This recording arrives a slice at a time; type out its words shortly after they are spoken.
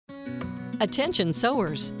Attention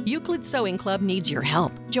sewers, Euclid Sewing Club needs your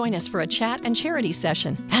help. Join us for a chat and charity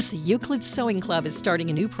session as the Euclid Sewing Club is starting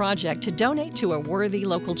a new project to donate to a worthy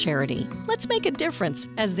local charity. Let's make a difference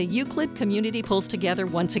as the Euclid community pulls together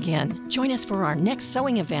once again. Join us for our next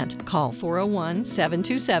sewing event. Call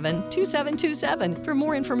 401-727-2727 for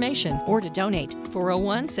more information or to donate.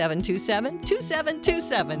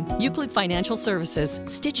 401-727-2727. Euclid Financial Services,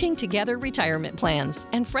 stitching together retirement plans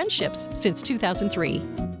and friendships since 2003.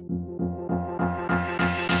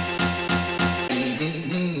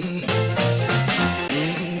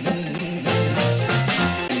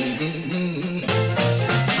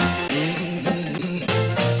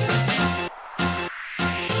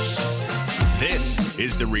 This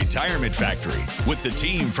is the Retirement Factory with the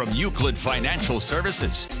team from Euclid Financial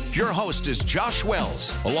Services. Your host is Josh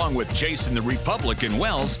Wells, along with Jason the Republican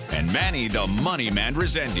Wells and Manny the Money Man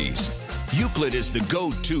Resendiz. Euclid is the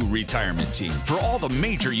go-to retirement team for all the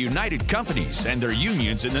major United companies and their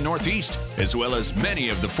unions in the Northeast, as well as many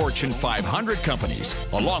of the Fortune 500 companies,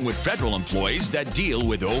 along with federal employees that deal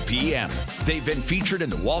with OPM. They've been featured in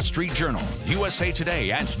the Wall Street Journal, USA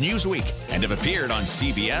Today, and Newsweek, and have appeared on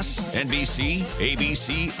CBS, NBC,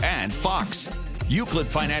 ABC, and Fox. Euclid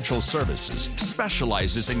Financial Services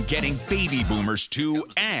specializes in getting baby boomers to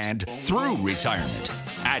and through retirement.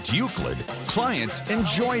 At Euclid, clients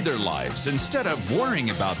enjoy their lives instead of worrying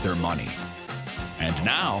about their money. And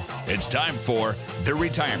now, it's time for the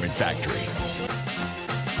Retirement Factory.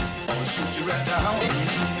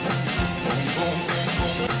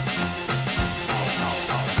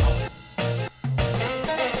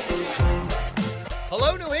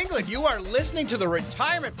 Hello, New England. You are listening to the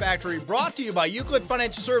Retirement Factory, brought to you by Euclid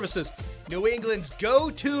Financial Services, New England's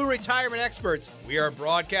go-to retirement experts. We are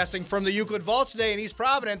broadcasting from the Euclid Vaults today in East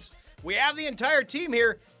Providence. We have the entire team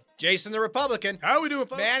here. Jason the Republican. How are we doing,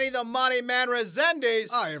 folks? Manny the Money Man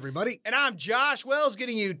Resendiz. Hi, everybody. And I'm Josh Wells,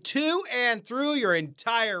 getting you to and through your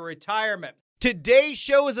entire retirement. Today's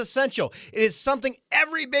show is essential. It is something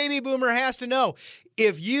every baby boomer has to know.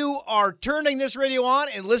 If you are turning this radio on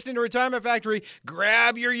and listening to Retirement Factory,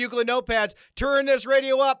 grab your Euclid notepads, turn this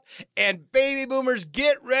radio up, and baby boomers,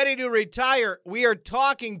 get ready to retire. We are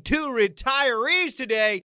talking to retirees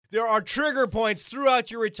today. There are trigger points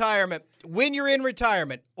throughout your retirement. When you're in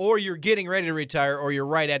retirement, or you're getting ready to retire, or you're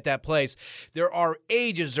right at that place, there are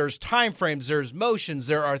ages, there's time frames, there's motions,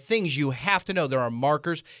 there are things you have to know. There are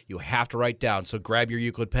markers you have to write down. So grab your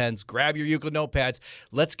Euclid pens, grab your Euclid notepads.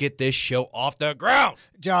 Let's get this show off the ground.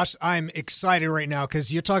 Josh, I'm excited right now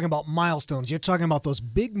because you're talking about milestones. You're talking about those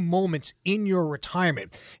big moments in your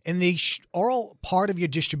retirement, and they are all part of your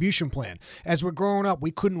distribution plan. As we're growing up,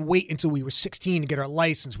 we couldn't wait until we were 16 to get our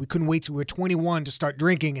license. We couldn't wait till we were 21 to start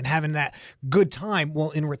drinking and having that good time. Well,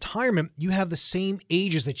 in retirement, you have the same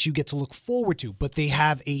ages that you get to look forward to, but they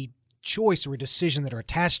have a choice or a decision that are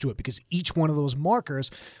attached to it, because each one of those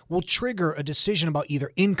markers will trigger a decision about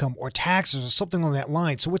either income or taxes or something on that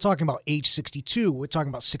line. So we're talking about age 62, we're talking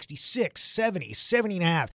about 66, 70, 70 and a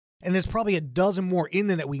half. And there's probably a dozen more in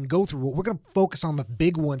there that we can go through. But we're going to focus on the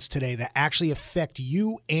big ones today that actually affect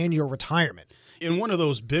you and your retirement. And one of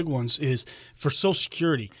those big ones is for Social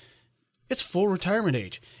Security. It's full retirement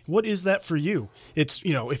age. What is that for you? It's,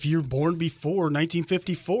 if you're born before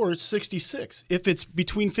 1954, it's 66. If it's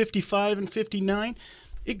between 55 and 59,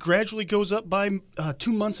 it gradually goes up by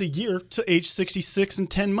 2 months a year to age 66 and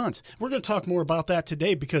 10 months. We're going to talk more about that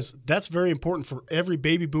today because that's very important for every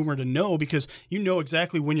baby boomer to know, because you know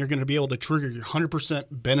exactly when you're going to be able to trigger your 100%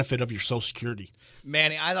 benefit of your Social Security.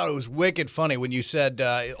 Manny, I thought it was wicked funny when you said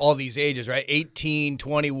all these ages, right? 18,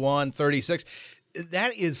 21, 36.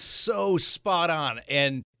 That is so spot on,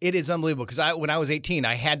 and it is unbelievable because when I was 18,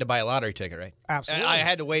 I had to buy a lottery ticket, right? Absolutely. I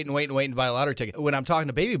had to wait and buy a lottery ticket. When I'm talking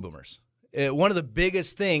to baby boomers, one of the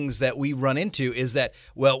biggest things that we run into is that,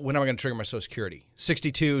 well, when am I going to trigger my Social Security?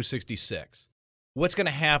 62, 66. What's going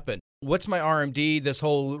to happen? What's my RMD, this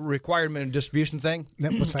whole requirement and distribution thing?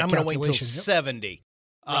 What's that I'm going to wait until calculation? 70.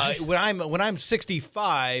 Right. When I'm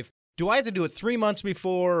 65, do I have to do it 3 months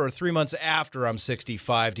before or 3 months after I'm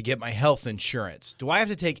 65 to get my health insurance? Do I have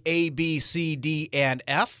to take A, B, C, D, and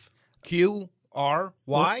F, Q, R,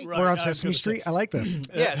 Y? We're on Sesame Street. I like this.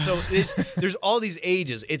 Yeah, so there's all these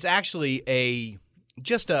ages. It's actually a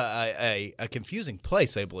confusing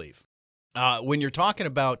place, I believe. When you're talking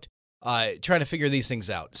about trying to figure these things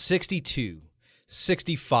out, 62,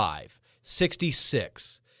 65,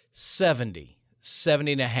 66, 70,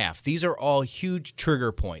 70 and a half. These are all huge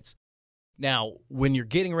trigger points. Now, when you're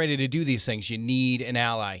getting ready to do these things, you need an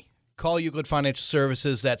ally. Call Euclid Financial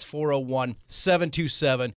Services. That's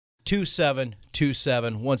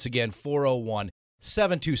 401-727-2727. Once again,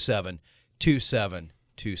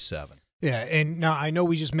 401-727-2727. Yeah, and now I know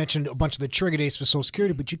we just mentioned a bunch of the trigger dates for Social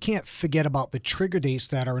Security, but you can't forget about the trigger dates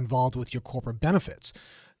that are involved with your corporate benefits.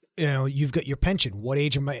 You've got your pension. What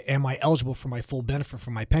age am I eligible for my full benefit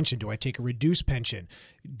from my pension? Do I take a reduced pension?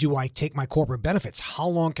 Do I take my corporate benefits? How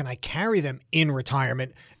long can I carry them in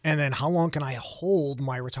retirement? And then how long can I hold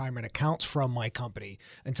my retirement accounts from my company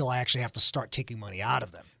until I actually have to start taking money out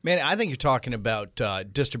of them? Man, I think you're talking about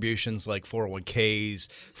distributions like 401ks,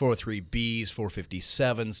 403bs,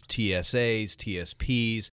 457s, TSAs,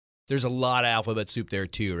 TSPs. There's a lot of alphabet soup there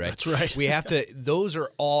too, right? That's right. We have to, those are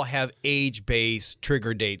all have age-based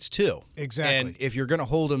trigger dates too. Exactly. And if you're going to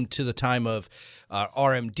hold them to the time of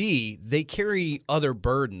RMD, they carry other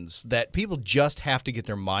burdens that people just have to get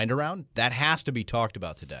their mind around. That has to be talked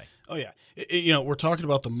about today. Oh, yeah. We're talking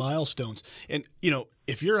about the milestones. And,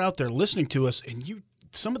 if you're out there listening to us and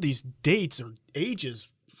some of these dates or ages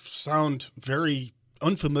sound very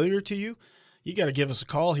unfamiliar to you, you got to give us a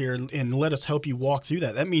call here and let us help you walk through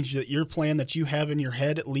that. That means that your plan that you have in your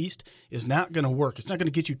head, at least, is not going to work. It's not going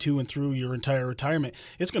to get you to and through your entire retirement.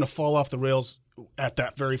 It's going to fall off the rails at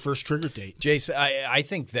that very first trigger date. Jason, I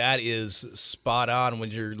think that is spot on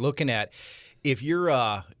when you're looking at if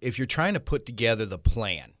you're trying to put together the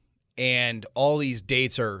plan and all these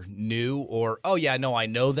dates are new or, oh, yeah, no, I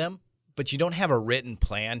know them, but you don't have a written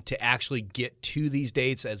plan to actually get to these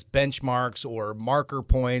dates as benchmarks or marker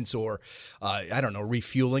points or,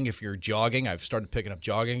 refueling if you're jogging. I've started picking up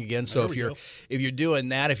jogging again. So if you're doing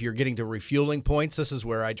that, if you're getting to refueling points, this is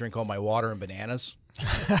where I drink all my water and bananas.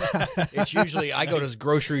 It's usually I go to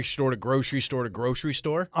grocery store to grocery store to grocery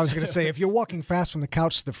store. I was going to say, if you're walking fast from the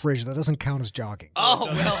couch to the fridge, that doesn't count as jogging. Oh,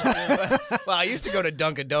 well, I used to go to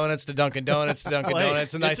Dunkin' Donuts to Dunkin' Donuts to Dunkin'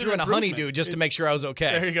 Donuts, and I threw in a honeydew just to make sure I was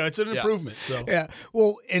okay. There you go. It's an improvement. So yeah.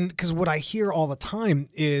 Well, and because what I hear all the time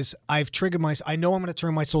is I've triggered I know I'm going to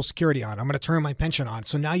turn my Social Security on. I'm going to turn my pension on.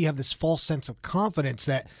 So now you have this false sense of confidence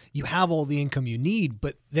that you have all the income you need,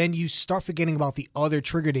 but then you start forgetting about the other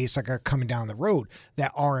trigger dates that are coming down the road.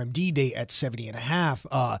 That RMD date at 70 and a half.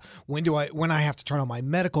 When I have to turn on my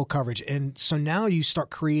medical coverage. And so now you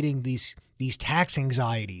start creating these tax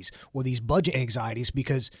anxieties or these budget anxieties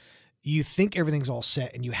because you think everything's all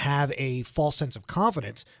set and you have a false sense of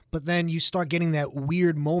confidence, but then you start getting that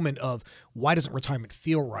weird moment of why doesn't retirement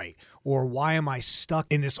feel right? Or why am I stuck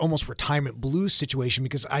in this almost retirement blues situation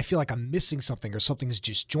because I feel like I'm missing something or something's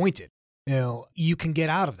disjointed. You can get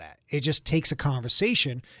out of that. It just takes a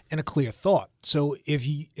conversation and a clear thought. So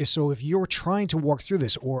if you're trying to work through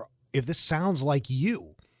this, or if this sounds like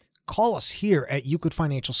you, call us here at Euclid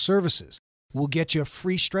Financial Services. We'll get you a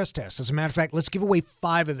free stress test. As a matter of fact, let's give away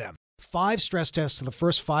 5 of them. 5 stress tests to the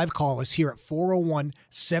first 5 callers here at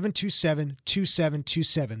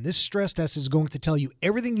 401-727-2727. This stress test is going to tell you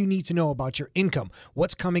everything you need to know about your income,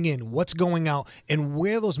 what's coming in, what's going out, and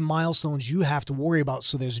where those milestones you have to worry about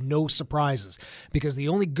so there's no surprises. Because the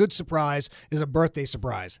only good surprise is a birthday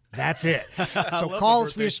surprise. That's it. So call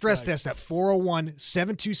us for your stress test at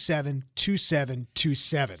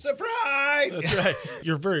 401-727-2727. Surprise! That's right.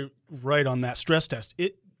 You're very right on that stress test.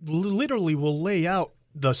 It literally will lay out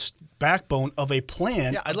the backbone of a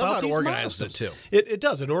plan. Yeah, I love how it organizes it too. It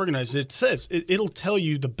does. It organizes. It says it'll tell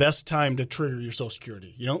you the best time to trigger your Social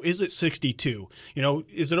Security. Is it 62?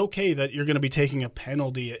 Is it okay that you're going to be taking a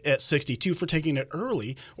penalty at 62 for taking it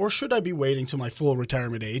early, or should I be waiting to my full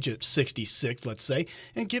retirement age at 66, let's say,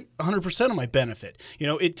 and get 100% of my benefit?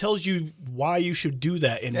 It tells you why you should do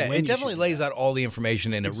that and when. It definitely lays out all the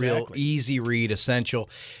information in a real easy read, essential,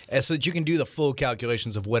 so that you can do the full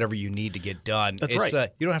calculations of whatever you need to get done. That's right.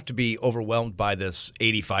 You don't have to be overwhelmed by this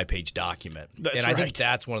 85-page document. I think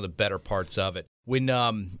that's one of the better parts of it. When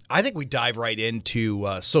I think we dive right into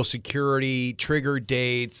Social Security, trigger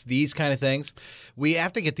dates, these kind of things, we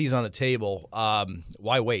have to get these on the table.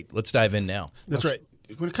 Why wait? Let's dive in now. That's right.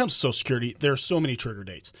 When it comes to Social Security, there are so many trigger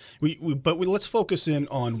dates. Let's focus in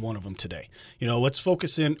on one of them today. Let's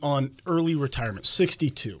focus in on early retirement,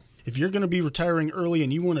 62. If you're going to be retiring early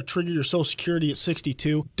and you want to trigger your Social Security at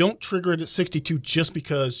 62, don't trigger it at 62 just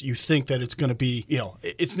because you think that it's going to be,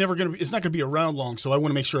 it's not going to be around long. So I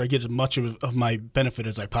want to make sure I get as much of my benefit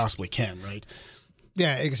as I possibly can, right?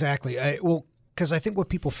 Yeah, exactly. Because I think what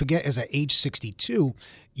people forget is at age 62,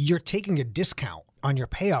 you're taking a discount on your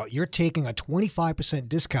payout. You're taking a 25%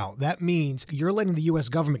 discount. That means you're letting the U.S.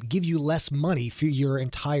 government give you less money for your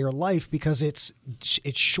entire life because it's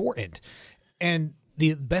shortened. And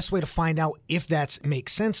the best way to find out if that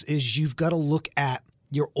makes sense is you've got to look at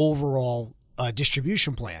your overall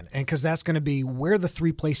distribution plan. And because that's going to be where the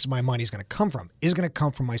 3 places my money is going to come from. Is going to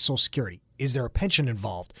come from my Social Security. Is there a pension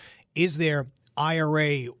involved? Is there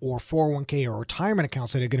IRA or 401k or retirement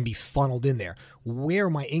accounts that are going to be funneled in there. Where are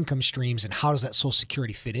my income streams and how does that Social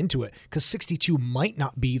Security fit into it? Because 62 might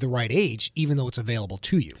not be the right age, even though it's available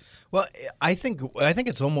to you. Well, I think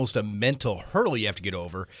it's almost a mental hurdle you have to get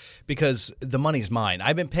over because the money's mine.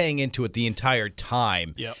 I've been paying into it the entire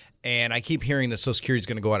time, and I keep hearing that Social Security is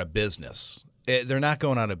going to go out of business. They're not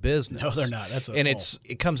going out of business. No, they're not.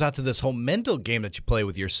 It comes out to this whole mental game that you play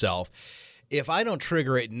with yourself. If I don't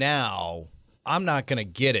trigger it now, I'm not going to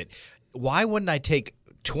get it. Why wouldn't I take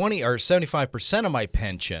 20 or 75% of my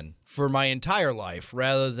pension for my entire life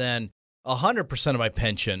rather than 100% of my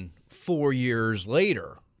pension 4 years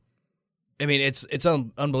later? I mean, it's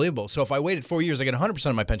unbelievable. So if I waited 4 years, I get 100%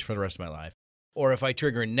 of my pension for the rest of my life. Or if I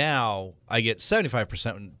trigger now, I get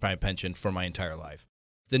 75% of my pension for my entire life.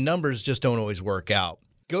 The numbers just don't always work out.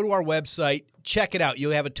 Go to our website, check it out.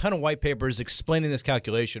 You'll have a ton of white papers explaining this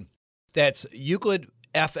calculation. That's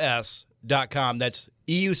euclidfs.com. That's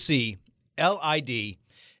EUCLID.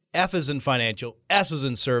 F is in financial, S is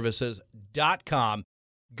in services.com.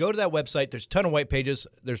 Go to that website. There's a ton of white pages.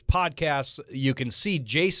 There's podcasts. You can see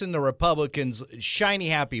Jason the Republican's shiny,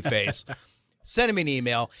 happy face. Send him an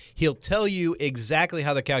email. He'll tell you exactly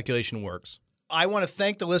how the calculation works. I want to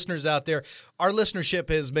thank the listeners out there. Our listenership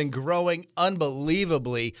has been growing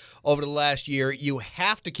unbelievably over the last year. You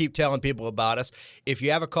have to keep telling people about us. If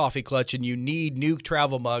you have a coffee clutch and you need new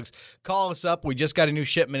travel mugs, call us up. We just got a new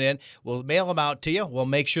shipment in. We'll mail them out to you. We'll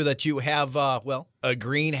make sure that you have, a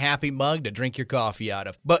green, happy mug to drink your coffee out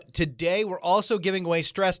of. But today, we're also giving away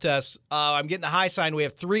stress tests. I'm getting the high sign. We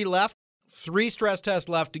have 3 left. 3 stress tests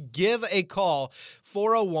left. Give a call,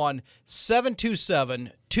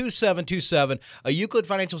 401-727-2727. A Euclid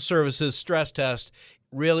Financial Services stress test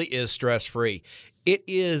really is stress-free. It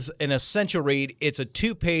is an essential read. It's a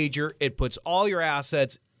 2-pager. It puts all your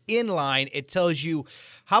assets in line. It tells you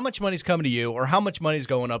how much money's coming to you or how much money's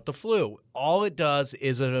going up the flue. All it does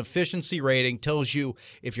is an efficiency rating, tells you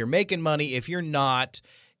if you're making money, if you're not,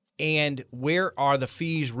 and where are the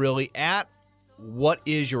fees really at. What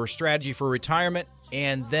is your strategy for retirement?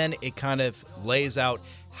 And then it kind of lays out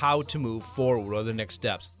how to move forward. What are the next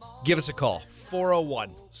steps? Give us a call,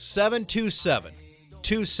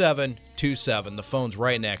 401-727-2727. The phone's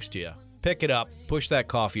right next to you. Pick it up, push that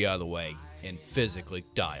coffee out of the way, and physically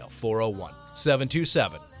dial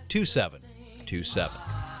 401-727-2727.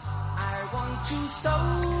 I want you so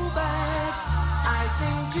bad. I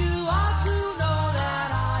think you ought to know that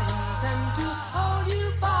I intend to hold you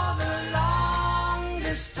for the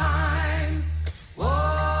longest time.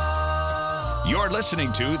 Whoa. You're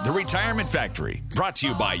listening to The Retirement Factory, brought to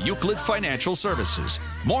you by Euclid Financial Services.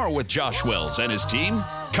 More with Josh Wells and his team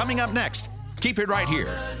coming up next. Keep it right here.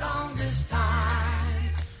 The longest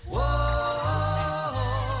time. Whoa.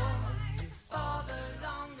 For the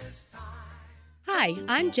longest time. Hi,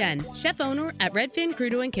 I'm Jen, chef owner at Redfin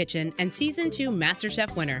Crudo and Kitchen and Season 2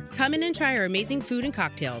 MasterChef winner. Come in and try our amazing food and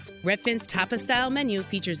cocktails. Redfin's tapas-style menu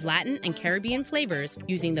features Latin and Caribbean flavors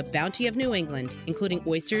using the bounty of New England, including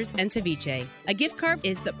oysters and ceviche. A gift card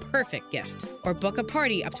is the perfect gift. Or book a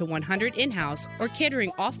party up to 100 in-house or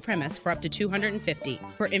catering off-premise for up to 250.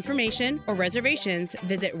 For information or reservations,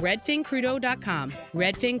 visit redfincrudo.com.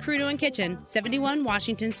 Redfin Crudo and Kitchen, 71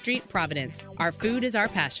 Washington Street, Providence. Our food is our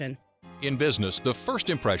passion. In business, the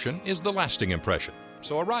first impression is the lasting impression.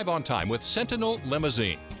 So arrive on time with Sentinel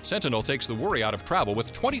Limousine. Sentinel takes the worry out of travel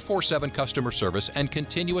with 24/7 customer service and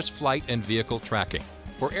continuous flight and vehicle tracking.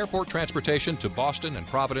 For airport transportation to Boston and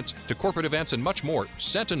Providence, to corporate events and much more,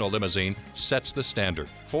 Sentinel Limousine sets the standard.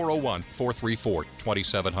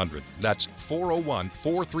 401-434-2700. That's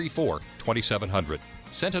 401-434-2700.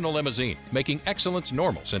 Sentinel Limousine, making excellence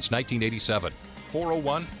normal since 1987.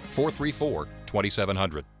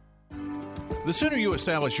 401-434-2700. The sooner you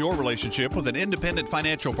establish your relationship with an independent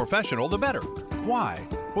financial professional, the better. Why?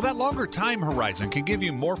 Well, that longer time horizon can give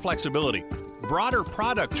you more flexibility, broader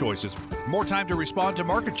product choices, more time to respond to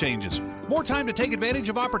market changes, more time to take advantage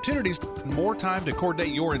of opportunities, more time to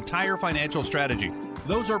coordinate your entire financial strategy.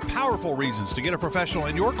 Those are powerful reasons to get a professional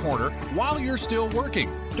in your corner while you're still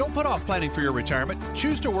working. Don't put off planning for your retirement.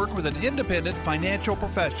 Choose to work with an independent financial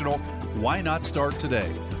professional. Why not start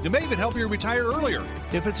today? It may even help you retire earlier.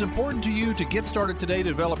 If it's important to you to get started today to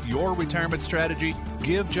develop your retirement strategy,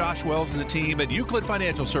 give Josh Wells and the team at Euclid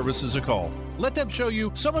Financial Services a call. Let them show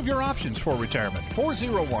you some of your options for retirement.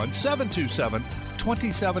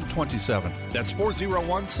 401-727-2727. That's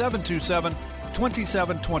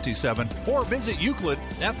 401-727-2727, or visit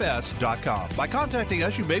euclidfs.com. By contacting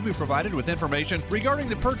us, you may be provided with information regarding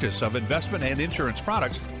the purchase of investment and insurance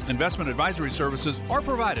products. Investment advisory services are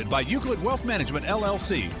provided by Euclid Wealth Management,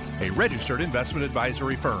 LLC, a registered investment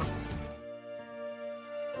advisory firm.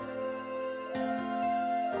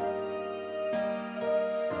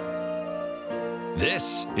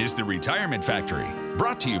 This is the Retirement Factory,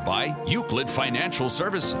 brought to you by Euclid Financial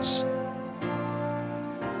Services.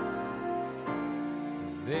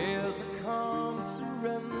 There's a calm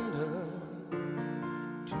surrender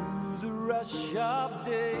to the rush of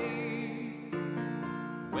day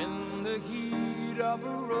when the heat of a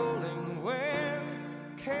rolling wave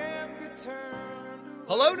can be turned.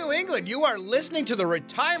 Hello, New England. You are listening to the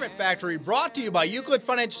Retirement Factory, brought to you by Euclid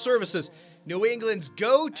Financial Services, New England's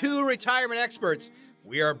go-to retirement experts.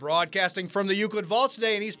 We are broadcasting from the Euclid Vaults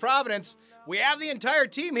today in East Providence. We have the entire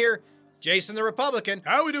team here. Jason the Republican.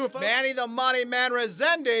 How we doing, folks? Manny the Money Man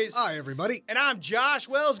Resendez. Hi, everybody. And I'm Josh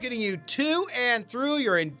Wells, getting you to and through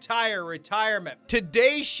your entire retirement.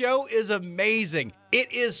 Today's show is amazing.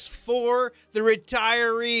 It is for the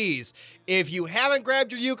retirees. If you haven't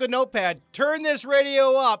grabbed your Euclid notepad, turn this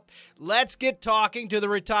radio up. Let's get talking to the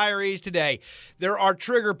retirees today. There are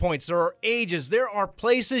trigger points. There are ages. There are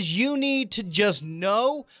places you need to just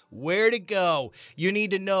know where to go. You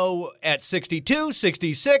need to know at 62,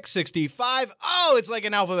 66, 65. Oh, it's like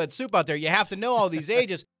an alphabet soup out there. You have to know all these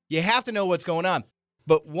ages. You have to know what's going on.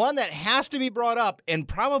 But one that has to be brought up, and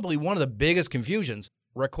probably one of the biggest confusions,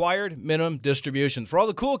 required minimum distribution. For all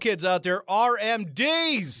the cool kids out there,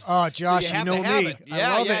 RMDs. Oh, Josh, So you know have me. it. I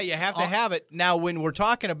Yeah, love it. you have to have it. Now, when we're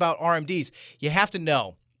talking about RMDs, you have to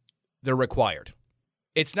know they're required.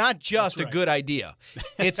 It's not just a good idea.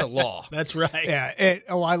 It's a law. That's right. Yeah.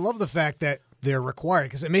 I love the fact that they're required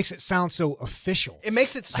because it makes it sound so official. It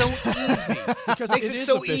makes it so easy. Because It makes it it is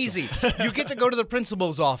so official. easy. You get to go to the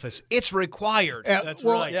principal's office. It's required. That's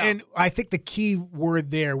well, right. And I think the key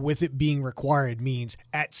word there with it being required means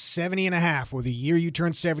at 70 and a half, or the year you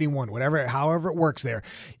turn 71, however it works there,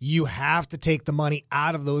 you have to take the money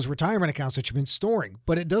out of those retirement accounts that you've been storing.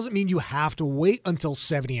 But it doesn't mean you have to wait until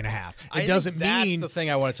 70 and a half. I It doesn't think that's mean the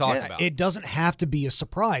thing I want to talk Yeah, about. It doesn't have to be a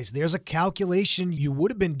surprise. There's a calculation you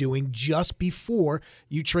would have been doing just before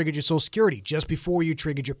you triggered your Social Security, just before you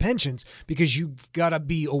triggered your pensions, because you've got to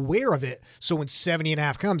be aware of it. So when 70 and a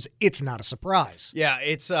half comes, it's not a surprise. Yeah,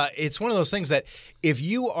 it's one of those things that if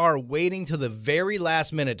you are waiting to the very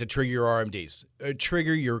last minute to trigger your RMDs,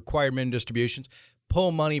 trigger your required minimum distributions,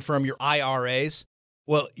 pull money from your IRAs,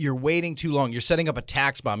 well, you're waiting too long. You're setting up a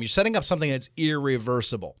tax bomb. You're setting up something that's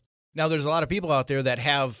irreversible. Now, there's a lot of people out there that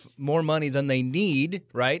have more money than they need,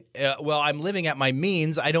 right? Well, I'm living at my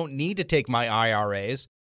means. I don't need to take my IRAs.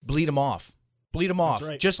 Bleed them off. Bleed them off.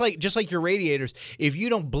 right. Just like your radiators. If you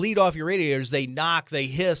don't bleed off your radiators, they knock, they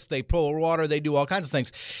hiss, they pull water, they do all kinds of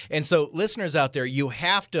things. And so, listeners out there, you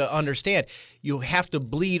have to understand, you have to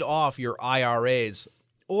bleed off your IRAs,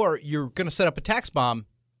 or you're going to set up a tax bomb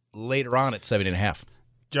later on at 70 and a half.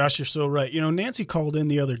 Josh, you're so right. Nancy called in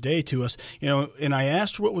the other day to us, and I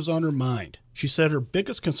asked her what was on her mind. She said her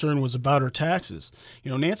biggest concern was about her taxes.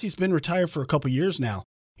 Nancy's been retired for a couple years now.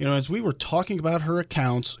 As we were talking about her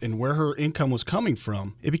accounts and where her income was coming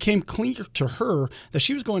from, it became clear to her that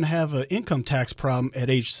she was going to have an income tax problem at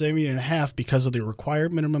age 70 and a half because of the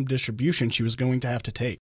required minimum distribution she was going to have to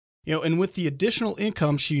take. And with the additional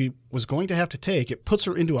income she was going to have to take, it puts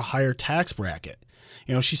her into a higher tax bracket.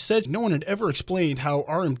 She said no one had ever explained how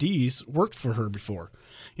RMDs worked for her before.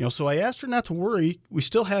 So I asked her not to worry. We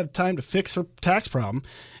still had time to fix her tax problem.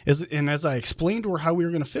 And as I explained to her how we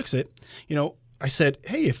were going to fix it, I said,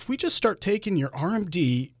 hey, if we just start taking your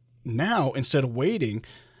RMD now instead of waiting,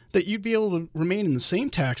 that you'd be able to remain in the same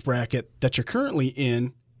tax bracket that you're currently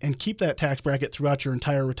in and keep that tax bracket throughout your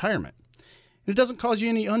entire retirement. And it doesn't cause you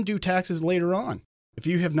any undue taxes later on. If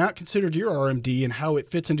you have not considered your RMD and how it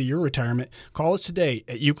fits into your retirement, call us today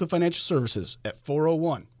at Euclid Financial Services at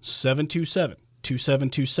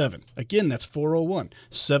 401-727-2727. Again, that's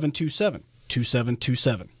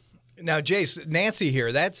 401-727-2727. Now, Jace, Nancy here,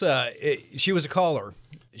 she was a caller.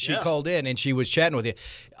 She called in and she was chatting with you.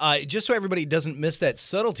 Just so everybody doesn't miss that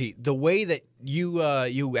subtlety, the way that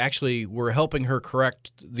you actually were helping her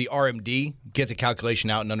correct the RMD, get the calculation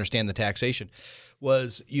out and understand the taxation,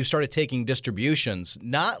 was you started taking distributions,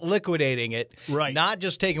 not liquidating it, right? Not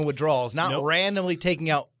just taking withdrawals, not randomly taking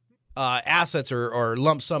out assets or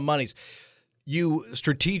lump sum monies. You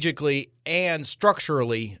strategically and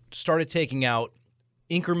structurally started taking out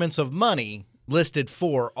increments of money listed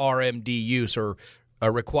for RMD use or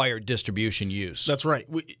a required distribution use. That's right.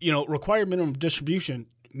 Required minimum distribution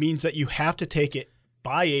means that you have to take it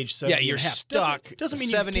by age 70 Yeah, you're and a half. stuck Doesn't mean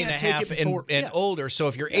 70 you and a can't half take it before, and older. So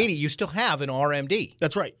if you're 80, you still have an RMD.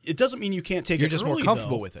 That's right. It doesn't mean you can't take You're it just early, more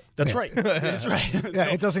comfortable though. with it. That's right. That's right. Yeah,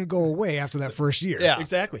 it doesn't go away after that first year. Yeah.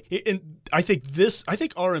 Exactly. And I think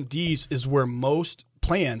RMDs is where most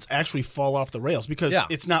plans actually fall off the rails because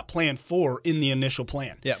it's not planned for in the initial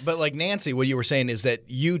plan. Yeah, but like Nancy, what you were saying is that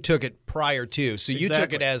you took it prior to. So you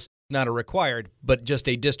took it as not a required, but just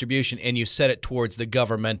a distribution, and you set it towards the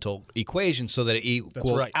governmental equation so that it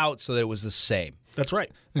equaled out so that it was the same. That's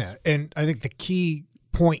right. Yeah, and I think the key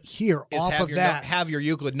point here is off of that, have your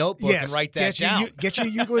Euclid notebook and write that down. Get your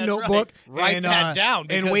Euclid notebook. Right. Write that down.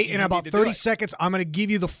 And wait, in about 30 seconds, I'm going to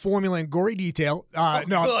give you the formula in gory detail.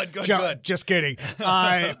 Good. Just kidding.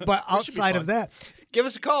 But outside of that, give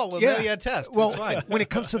us a call. We'll mail you a test. Well, it's fine. When it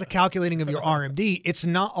comes to the calculating of your RMD, it's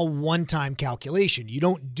not a one-time calculation. You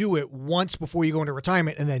don't do it once before you go into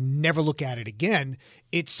retirement and then never look at it again.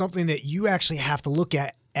 It's something that you actually have to look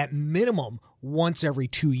at minimum once every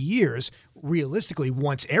 2 years. Realistically,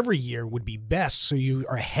 once every year would be best, so you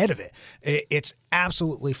are ahead of it. It's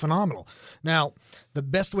absolutely phenomenal. Now, the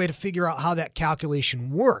best way to figure out how that calculation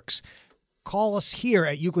works, call us here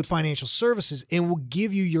at Euclid Financial Services and we'll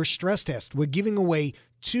give you your stress test. We're giving away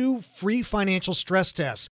 2 free financial stress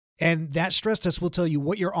tests, and that stress test will tell you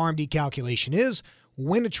what your RMD calculation is,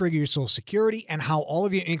 when to trigger your Social Security, and how all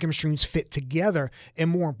of your income streams fit together. And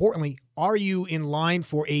more importantly, are you in line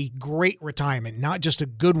for a great retirement, not just a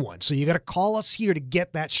good one? So you got to call us here to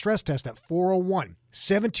get that stress test at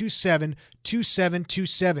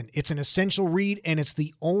 401-727-2727. It's an essential read, and it's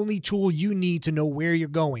the only tool you need to know where you're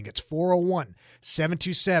going. It's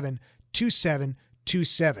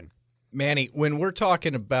 401-727-2727. Manny, when we're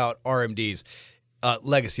talking about RMDs,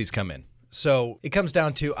 legacies come in. So it comes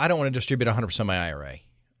down to, I don't want to distribute 100% of my IRA.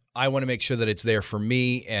 I want to make sure that it's there for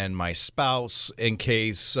me and my spouse in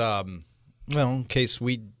case, in case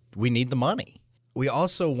we need the money. We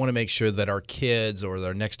also want to make sure that our kids or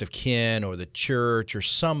their next of kin or the church or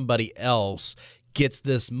somebody else gets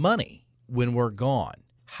this money when we're gone.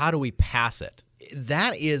 How do we pass it?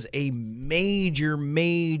 That is a major,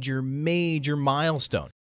 major, major milestone.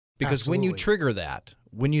 Because when you trigger that,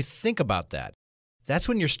 when you think about that, that's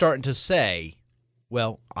when you're starting to say,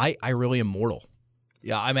 well, I really am mortal.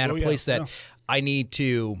 Yeah, I'm at a place that I need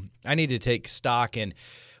to take stock in,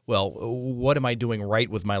 well, what am I doing right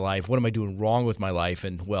with my life? What am I doing wrong with my life?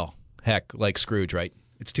 And, well, heck, like Scrooge, right?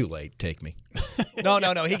 It's too late. Take me. No.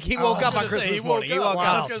 He woke up on Christmas morning. He woke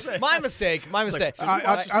up. My mistake. I'm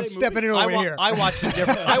stepping in over here. I watched a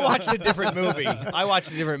different movie.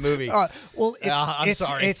 Well, I'm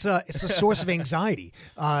sorry. It's a source of anxiety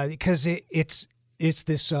because it's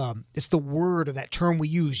the word or that term we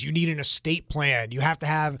use. You need an estate plan. You have to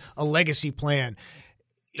have a legacy plan.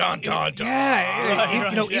 Dun, dun, dun.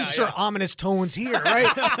 Yeah, insert ominous tones here, right?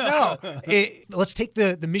 Let's take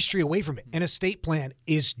the mystery away from it. An estate plan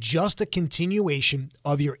is just a continuation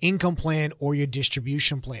of your income plan or your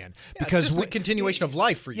distribution plan. Because it's just a continuation of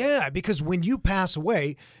life for you. Yeah, because when you pass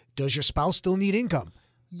away, does your spouse still need income?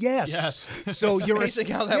 Yes. So it's amazing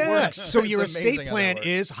how that works. So your estate plan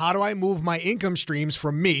is, how do I move my income streams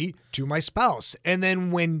from me to my spouse? And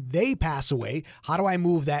then when they pass away, how do I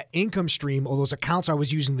move that income stream or those accounts I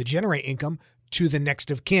was using to generate income to the next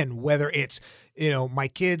of kin, whether it's, my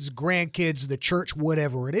kids, grandkids, the church,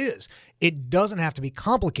 whatever it is. It doesn't have to be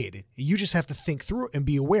complicated. You just have to think through it and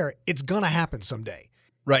be aware it's going to happen someday.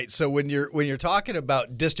 Right. So when you're talking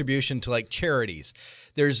about distribution to like charities,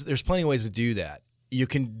 there's plenty of ways to do that. You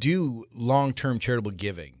can do long-term charitable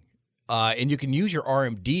giving, and you can use your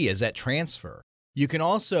RMD as that transfer. You can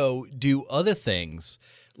also do other things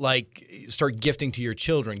like start gifting to your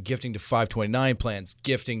children, gifting to 529 plans,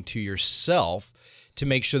 gifting to yourself to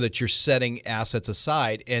make sure that you're setting assets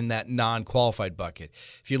aside in that non-qualified bucket.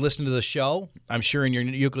 If you listen to the show, I'm sure in your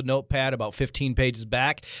Euclid notepad about 15 pages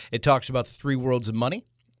back, it talks about the 3 worlds of money.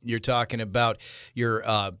 You're talking about your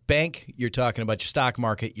bank. You're talking about your stock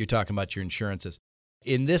market. You're talking about your insurances.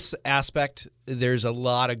 In this aspect, there's a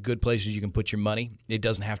lot of good places you can put your money. It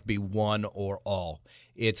doesn't have to be one or all.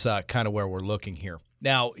 It's kind of where we're looking here.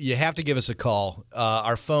 Now, you have to give us a call.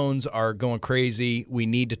 Our phones are going crazy. We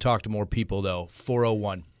need to talk to more people, though.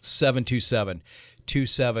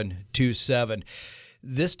 401-727-2727.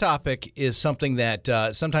 This topic is something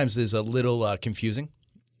that sometimes is a little confusing.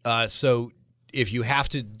 So if you have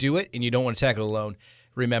to do it and you don't want to tackle it alone,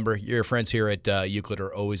 remember, your friends here at Euclid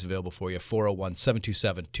are always available for you,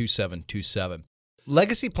 401-727-2727.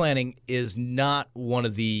 Legacy planning is not one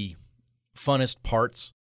of the funnest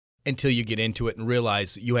parts until you get into it and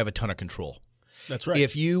realize you have a ton of control. That's right.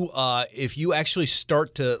 If you actually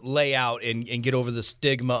start to lay out and get over the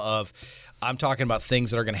stigma of, I'm talking about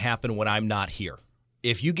things that are going to happen when I'm not here.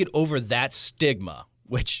 If you get over that stigma,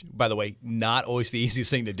 which, by the way, not always the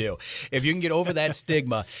easiest thing to do. If you can get over that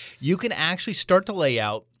stigma, you can actually start to lay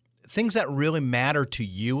out things that really matter to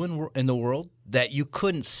you in the world that you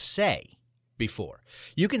couldn't say before.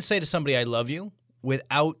 You can say to somebody, I love you,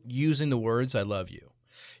 without using the words, I love you.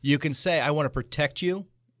 You can say, I want to protect you,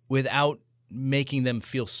 without making them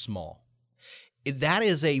feel small. That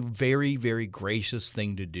is a very, very gracious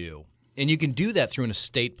thing to do. And you can do that through an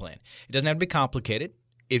estate plan. It doesn't have to be complicated.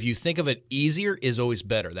 If you think of it, easier is always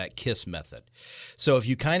better, that KISS method. So if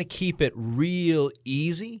you kind of keep it real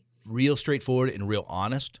easy, real straightforward, and real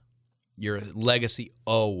honest, your legacy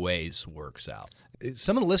always works out.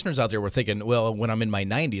 Some of the listeners out there were thinking, well, when I'm in my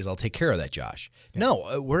 90s, I'll take care of that, Josh. Yeah.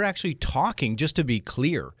 No, we're actually talking, just to be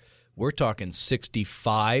clear, we're talking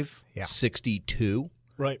 65, 62.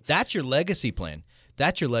 Right. That's your legacy plan.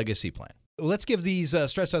 That's your legacy plan. Let's give these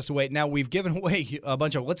stress tests away. Now, we've given away a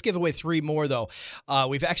bunch of them. Let's give away 3 more, though.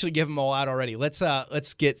 We've actually given them all out already. Let's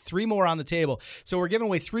get 3 more on the table. So we're giving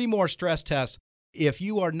away 3 more stress tests. If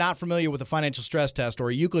you are not familiar with a financial stress test or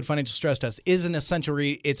a Euclid financial stress test, is an essential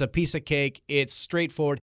read. It's a piece of cake. It's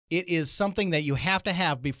straightforward. It is something that you have to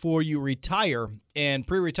have before you retire. And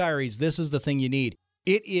pre-retirees, this is the thing you need.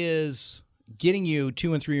 It is getting you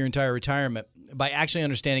to and through your entire retirement by actually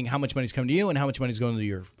understanding how much money is coming to you and how much money is going to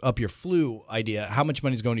your flu idea, how much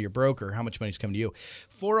money is going to your broker, how much money is coming to you.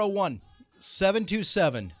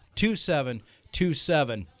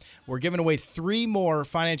 401-727-2727. We're giving away 3 more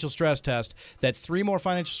financial stress tests. That's 3 more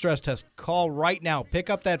financial stress tests. Call right now. Pick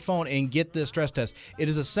up that phone and get this stress test. It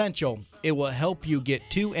is essential. It will help you get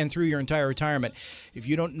to and through your entire retirement. If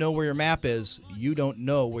you don't know where your map is, you don't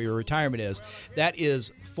know where your retirement is. That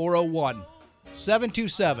is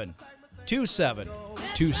 401-727-2727.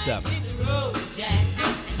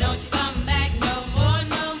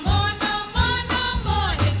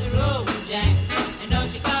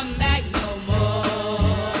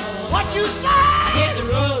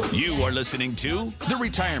 You are listening to The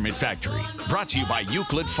Retirement Factory, brought to you by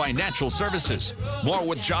Euclid Financial Services. More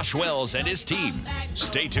with Josh Wells and his team.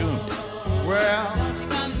 Stay tuned. Well,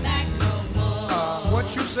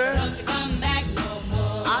 what you said?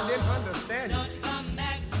 I didn't understand you.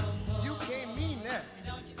 You can't mean that.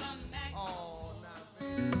 Oh,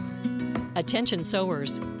 Attention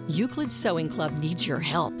sewers, Euclid Sewing Club needs your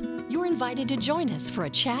help. You're invited to join us for a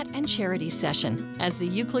chat and charity session as the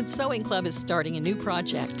Euclid Sewing Club is starting a new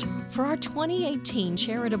project. For our 2018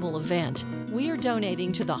 charitable event, we are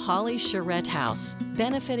donating to the Holly Charette House,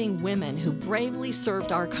 benefiting women who bravely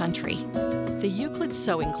served our country. The Euclid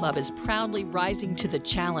Sewing Club is proudly rising to the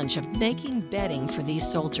challenge of making bedding for these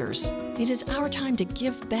soldiers. It is our time to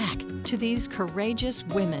give back to these courageous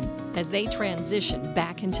women as they transition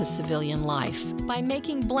back into civilian life by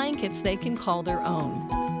making blankets they can call their own.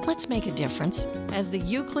 Let's make a difference as the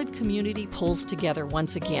Euclid community pulls together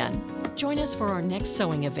once again. Join us for our next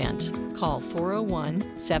sewing event. Call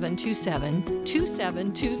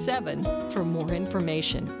 401-727-2727 for more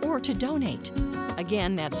information or to donate.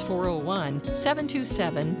 Again, that's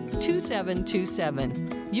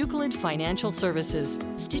 401-727-2727. Euclid Financial Services,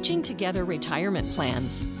 stitching together retirement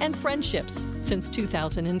plans and friendships since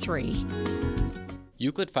 2003.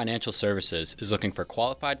 Euclid Financial Services is looking for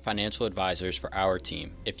qualified financial advisors for our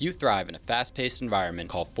team. If you thrive in a fast-paced environment,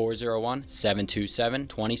 call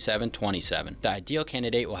 401-727-2727. The ideal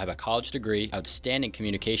candidate will have a college degree, outstanding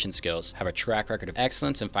communication skills, have a track record of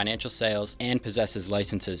excellence in financial sales, and possesses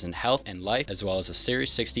licenses in health and life, as well as a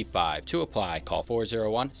Series 65. To apply, call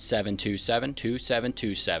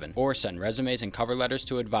 401-727-2727 or send resumes and cover letters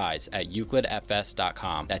to advise at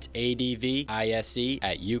euclidfs.com. That's ADVISE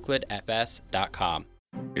at euclidfs.com.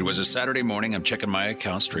 It was a Saturday morning. I'm checking my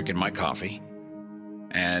accounts, drinking my coffee.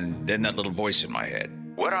 And then that little voice in my head.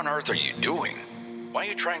 What on earth are you doing? Why are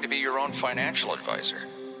you trying to be your own financial advisor?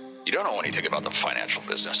 You don't know anything about the financial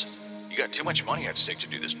business. You got too much money at stake to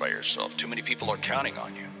do this by yourself. Too many people are counting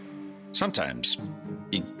on you. Sometimes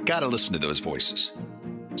you gotta listen to those voices.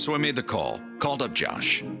 So I made the call, called up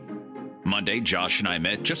Josh. Monday, Josh and I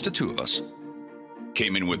met, just the 2 of us.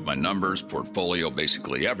 Came in with my numbers, portfolio,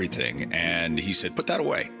 basically everything, and he said, put that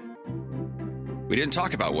away. We didn't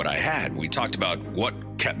talk about what I had. We talked about what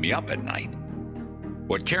kept me up at night.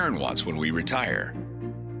 What Karen wants when we retire.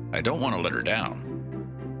 I don't want to let her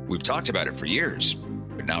down. We've talked about it for years,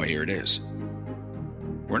 but now here it is.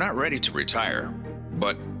 We're not ready to retire,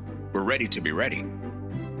 but we're ready to be ready.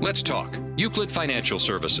 Let's talk. Euclid Financial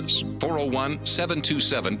Services,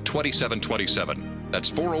 401-727-2727. That's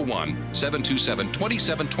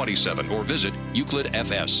 401-727-2727 or visit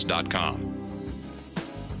euclidfs.com.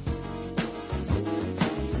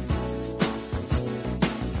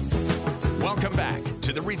 Welcome back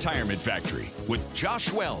to The Retirement Factory with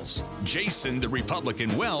Josh Wells, Jason the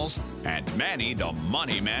Republican Wells, and Manny the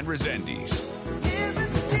Money Man Resendiz.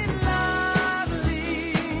 Isn't she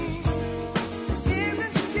lovely?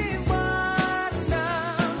 Isn't she wonderful?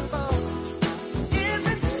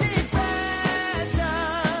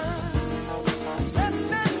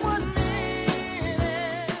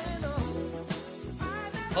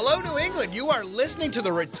 Hello, New England. You are listening to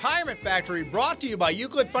the Retirement Factory, brought to you by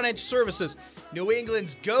Euclid Financial Services, New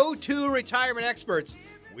England's go-to retirement experts.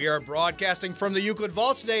 We are broadcasting from the Euclid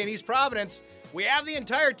Vault today in East Providence. We have the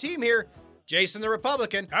entire team here. Jason the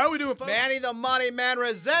Republican. How we doing, folks? Manny the Money Man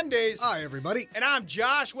Resendez. Hi, everybody. And I'm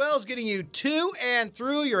Josh Wells, getting you to and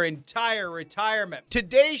through your entire retirement.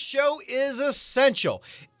 Today's show is essential.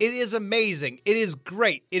 It is amazing. It is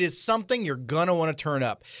great. It is something you're going to want to turn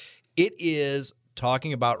up. It is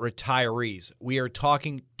talking about retirees. We are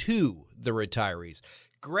talking to the retirees.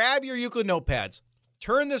 Grab your Euclid notepads.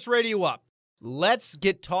 Turn this radio up. Let's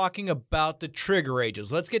get talking about the trigger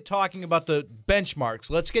ages. Let's get talking about the benchmarks.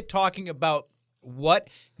 Let's get talking about what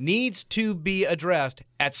needs to be addressed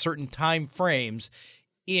at certain time frames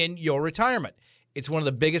in your retirement. It's one of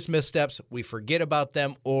the biggest missteps. We forget about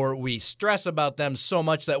them or we stress about them so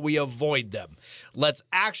much that we avoid them. Let's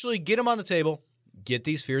actually get them on the table, get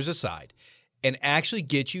these fears aside, and actually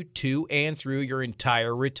get you to and through your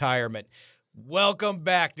entire retirement. Welcome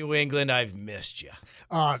back, New England. I've missed you.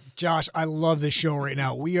 Josh, I love this show right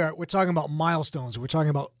now. We're talking about milestones. We're talking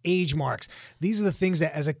about age marks. These are the things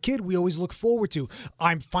that, as a kid, we always look forward to.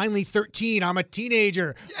 I'm finally 13. I'm a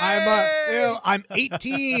teenager. I'm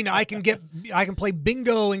 18. I can play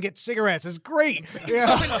bingo and get cigarettes. It's great.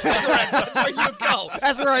 Yeah. Cigarettes, that's where you go.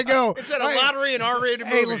 That's where I go. It's at a lottery and R-rated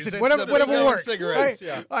movies. Hey, listen, It's whatever bingo works. and cigarettes. Right?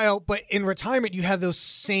 Yeah. I know, but in retirement, you have those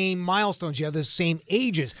same milestones. You have those same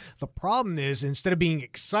ages. The problem is, instead of being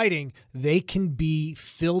exciting, they can be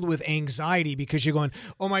filled with anxiety because you're going,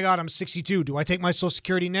 oh my God, I'm 62. Do I take my Social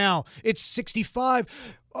Security now? It's 65.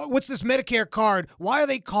 What's this Medicare card? Why are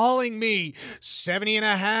they calling me? 70 and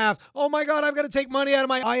a half. Oh my God, I've got to take money out of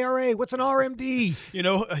my IRA. What's an RMD? You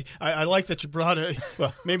know, I like that you brought it.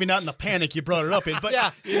 Well, maybe not in the panic you brought it up in, but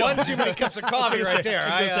Yeah, one too many cups of coffee right there.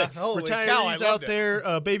 Holy cow, I retirees out loved it.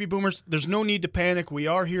 there, baby boomers, there's no need to panic. We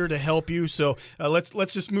are here to help you. So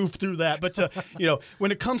let's just move through that. But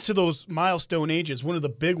when it comes to those milestone ages, one of the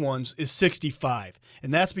big ones is 65,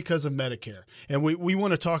 and that's because of Medicare. And we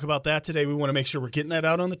want to talk about that today. We want to make sure we're getting that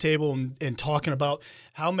out on the table and talking about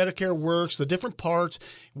how Medicare works, the different parts.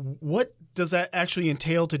 What does that actually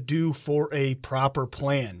entail to do for a proper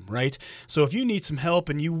plan, right? So if you need some help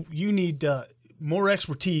and you need more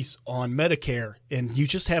expertise on Medicare and you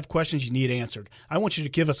just have questions you need answered, I want you to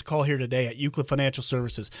give us a call here today at Euclid Financial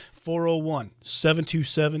Services,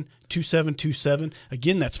 401-727-2727.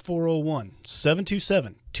 Again, that's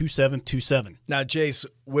 401-727-2727. Now, Jace,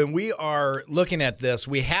 when we are looking at this,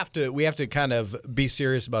 we have to kind of be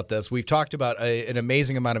serious about this. We've talked about an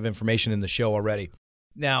amazing amount of information in the show already.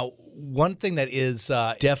 Now, one thing that is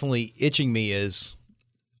definitely itching me is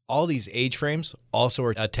all these age frames also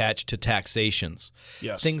are attached to taxations.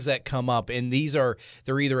 Yes. Things that come up, and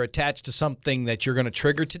they're either attached to something that you're going to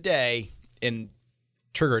trigger today and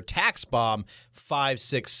trigger a tax bomb 5,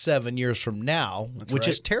 6, 7 years from now, which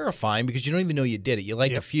is terrifying because you don't even know you did it. You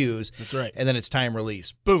light the fuse. That's right. And then it's time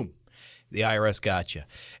release. Boom. The IRS got you.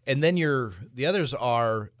 And then the others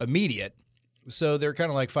are immediate. So they're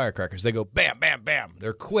kind of like firecrackers. They go bam, bam, bam.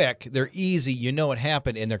 They're quick. They're easy. You know what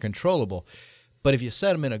happened, and they're controllable. But if you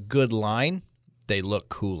set them in a good line, they look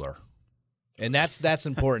cooler. And that's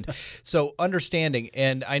important. So understanding,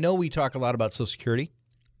 and I know we talk a lot about Social Security,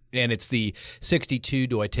 and it's the 62,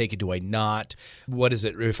 do I take it, do I not? What is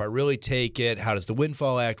it if I really take it? How does the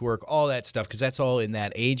Windfall Act work? All that stuff, because that's all in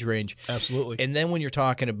that age range. Absolutely. And then when you're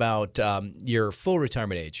talking about your full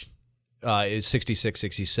retirement age, is 66,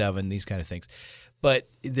 67, these kind of things. But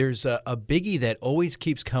there's a biggie that always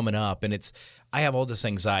keeps coming up, and it's I have all this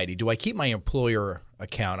anxiety. Do I keep my employer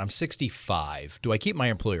account? I'm 65. Do I keep my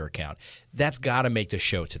employer account? That's got to make the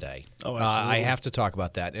show today. Oh, absolutely. I have to talk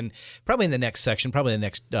about that, and probably in the next section, probably in the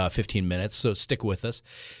next 15 minutes. So stick with us.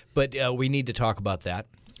 But we need to talk about that.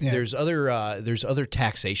 Yeah. There's other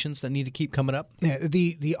taxations that need to keep coming up. Yeah.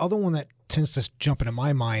 The other one that tends to jump into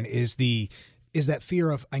my mind is that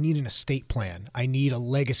fear of I need an estate plan. I need a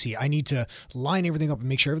legacy. I need to line everything up and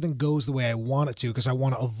make sure everything goes the way I want it to because I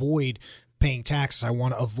want to avoid paying taxes. I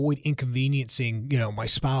want to avoid inconveniencing, my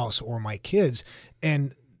spouse or my kids.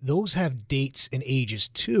 And those have dates and ages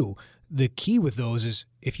too. The key with those is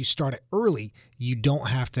if you start it early, you don't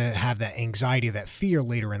have to have that anxiety, that fear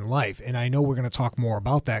later in life. And I know we're going to talk more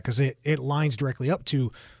about that because it lines directly up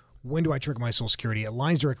to when do I trigger my Social Security? It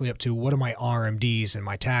lines directly up to what are my RMDs and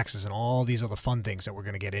my taxes and all these other fun things that we're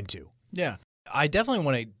going to get into. Yeah. I definitely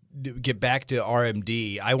want to get back to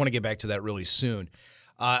RMD. I want to get back to that really soon.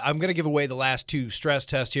 I'm going to give away the last two stress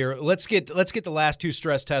tests here. Let's get the last two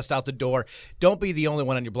stress tests out the door. Don't be the only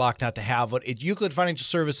one on your block not to have it. At Euclid Financial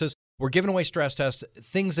Services, We're giving away stress tests,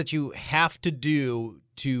 things that you have to do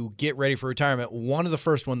to get ready for retirement. One of the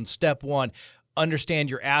first ones, step one, understand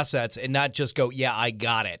your assets and not just go, yeah, I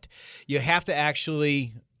got it. You have to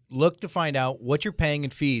actually look to find out what you're paying in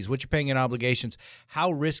fees, what you're paying in obligations.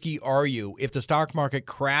 How risky are you? If the stock market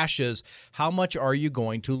crashes, how much are you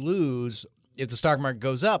going to lose? If the stock market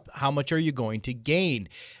goes up, how much are you going to gain?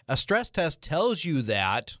 A stress test tells you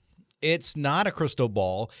that. It's not a crystal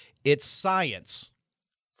ball. It's science.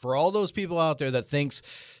 For all those people out there that thinks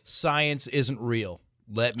science isn't real,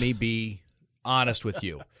 let me be honest with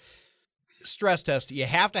you. Stress test, you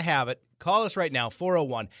have to have it. Call us right now,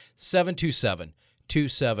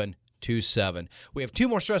 401-727-2727. We have 2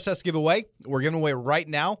 more stress tests to give away. We're giving away right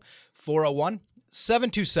now,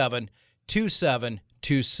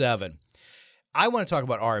 401-727-2727. I want to talk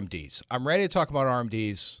about RMDs. I'm ready to talk about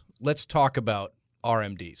RMDs. Let's talk about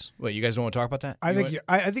RMDs. Wait, you guys don't want to talk about that? I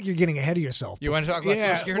think you're getting ahead of yourself. You want to talk about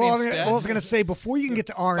Social Security instead? I was going to say, before you can get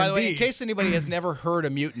to RMDs. By the way, in case anybody has never heard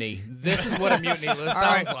a mutiny, this is what a mutiny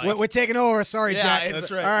sounds like. We're taking over. Sorry, Jack.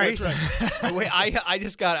 That's right. All right. That's right. Wait, I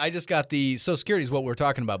just got the Social Security is what we're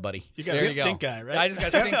talking about, buddy. You got There a you go. stink eye, right? I just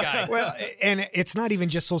got stink eye. Well, and it's not even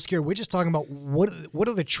just Social Security. We're just talking about what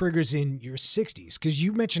are the triggers in your 60s? Because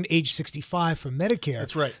you mentioned age 65 for Medicare.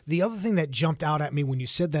 That's right. The other thing that jumped out at me when you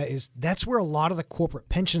said that is that's where a lot of the corporate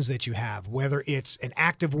pensions that you have, whether it's an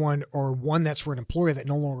active one or one that's for an employer that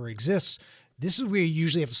no longer exists, this is where you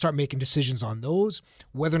usually have to start making decisions on those,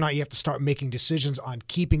 whether or not you have to start making decisions on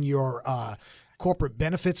keeping your corporate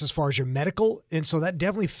benefits as far as your medical. And so that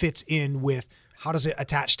definitely fits in with how does it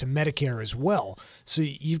attach to Medicare as well. So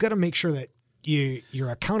you've got to make sure that you're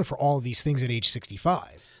accounted for all of these things at age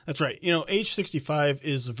 65. That's right. Age 65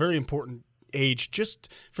 is a very important age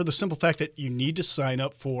just for the simple fact that you need to sign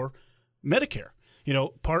up for Medicare.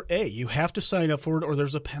 Part A, you have to sign up for it or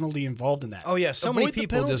there's a penalty involved in that. Oh yeah, so Avoid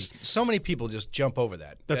many people just jump over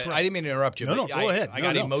that. That's right. I didn't mean to interrupt you. No, but go ahead. I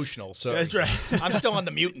got No. emotional. So That's right. I'm still on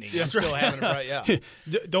the mutiny. I'm still having it right. Yeah.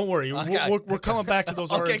 Don't worry. Okay. We're coming back to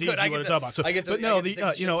those Okay, RMDs good. I you get want to to- talk about. I get to- but I no, get to take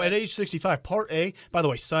a shit at back. age 65, Part A, by the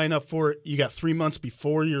way, sign up for it. You got 3 months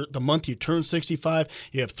before the month you turn 65.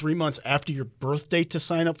 You have 3 months after your birth date to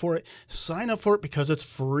sign up for it. Sign up for it because it's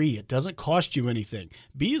free. It doesn't cost you anything.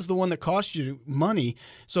 B is the one that costs you money.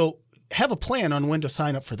 So have a plan on when to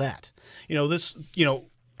sign up for that. I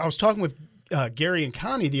was talking with Gary and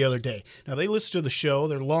Connie the other day. Now, they listen to the show.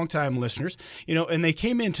 They're longtime listeners, and they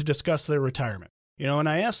came in to discuss their retirement. And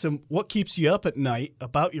I asked them, what keeps you up at night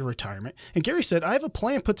about your retirement? And Gary said, I have a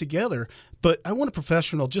plan put together, but I want a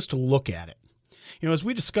professional just to look at it. As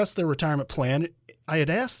we discussed their retirement plan, I had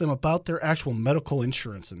asked them about their actual medical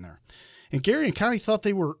insurance in there. And Gary and Connie thought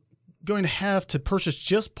they were going to have to purchase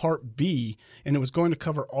just Part B, and it was going to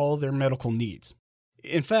cover all their medical needs.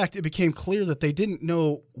 In fact, it became clear that they didn't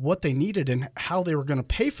know what they needed and how they were going to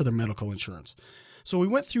pay for their medical insurance. So we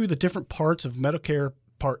went through the different parts of Medicare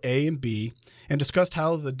Part A and B and discussed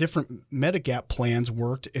how the different Medigap plans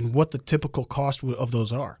worked and what the typical cost of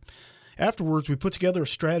those are. Afterwards, we put together a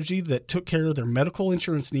strategy that took care of their medical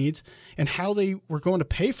insurance needs and how they were going to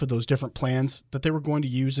pay for those different plans that they were going to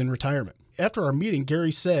use in retirement. After our meeting,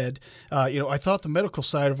 Gary said, I thought the medical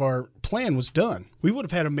side of our plan was done. We would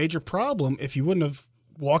have had a major problem if you wouldn't have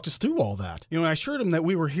walked us through all that. I assured him that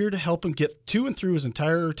we were here to help him get to and through his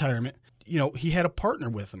entire retirement. He had a partner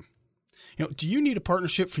with him. Do you need a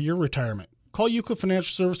partnership for your retirement? Call Euclid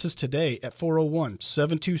Financial Services today at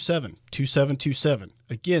 401-727-2727.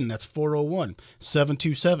 Again, that's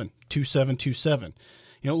 401-727-2727.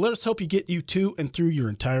 Let us help you get you to and through your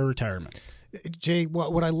entire retirement. Jay,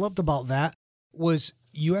 what I loved about that was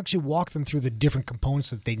you actually walked them through the different components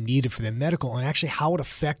that they needed for their medical and actually how it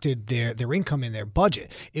affected their income and their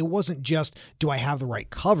budget. It wasn't just, do I have the right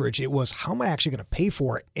coverage? It was, how am I actually going to pay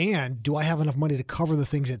for it? And do I have enough money to cover the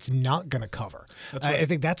things it's not going to cover? That's right. I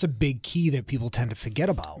think that's a big key that people tend to forget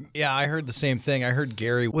about. Yeah, I heard the same thing. I heard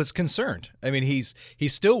Gary was concerned. I mean, he's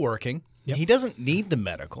still working. Yep. He doesn't need the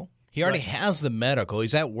medical. He already has the medical.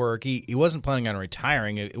 He's at work. He wasn't planning on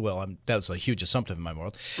retiring. Well, that was a huge assumptive in my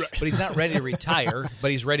world. Right. But he's not ready to retire, but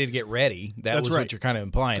he's ready to get ready. That's what you're kind of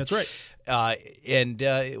implying. That's right.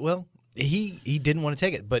 He didn't want to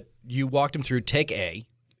take it, but you walked him through Take A.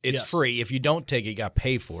 It's free. If you don't take it, you got to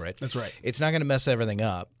pay for it. That's right. It's not going to mess everything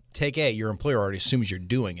up. Take A, your employer already assumes you're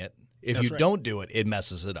doing it. If you don't do it, it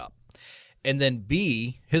messes it up. And then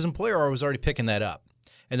B, his employer was already picking that up.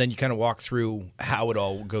 And then you kind of walk through how it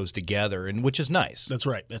all goes together, and which is nice. That's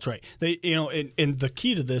right. That's right. They, and the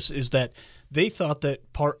key to this is that they thought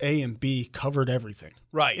that Part A and B covered everything.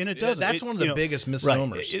 Right. And it doesn't. That's one of the biggest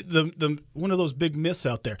misnomers. Right. One of those big myths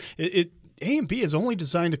out there. A&B is only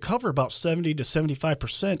designed to cover about 70 to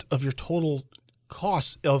 75% of your total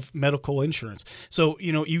costs of medical insurance. So,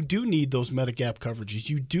 you do need those Medigap coverages.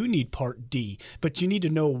 You do need Part D, but you need to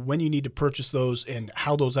know when you need to purchase those and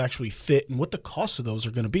how those actually fit and what the costs of those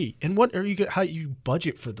are going to be and how you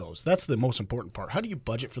budget for those. That's the most important part. How do you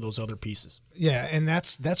budget for those other pieces? Yeah, and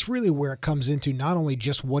that's really where it comes into not only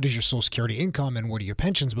just what is your Social Security income and what are your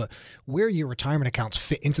pensions, but where your retirement accounts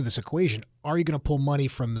fit into this equation. Are you going to pull money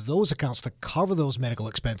from those accounts to cover those medical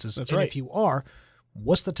expenses? That's and right. If you are,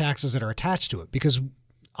 what's the taxes that are attached to it? Because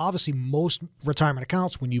obviously most retirement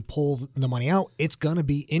accounts, when you pull the money out, it's going to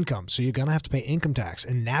be income. So you're going to have to pay income tax.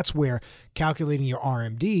 And that's where calculating your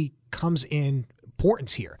RMD comes in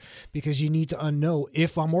importance here, because you need to know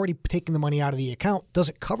if I'm already taking the money out of the account, does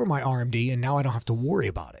it cover my RMD? And now I don't have to worry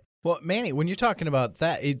about it. Well, Manny, when you're talking about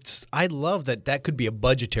that, I love that could be a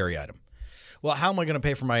budgetary item. Well, how am I going to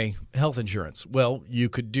pay for my health insurance? Well, you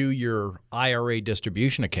could do your IRA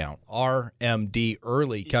distribution account, RMD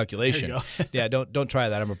early calculation. There you go. Yeah, don't try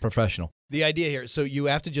that. I'm a professional. The idea here, so you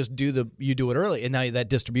have to just do it early, and now that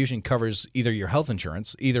distribution covers either your health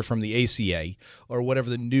insurance, either from the ACA or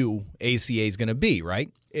whatever the new ACA is going to be,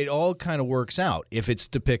 right? It all kind of works out if it's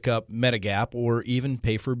to pick up Medigap or even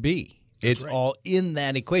pay for B. It's right. all in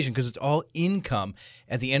that equation because it's all income.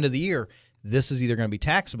 At the end of the year, this is either going to be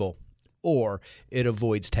taxable or it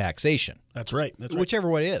avoids taxation. That's right. Whichever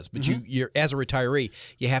one it is. But you're as a retiree,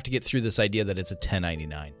 you have to get through this idea that it's a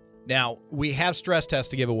 1099. Now, we have stress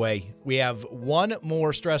tests to give away. We have one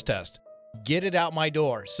more stress test. Get it out my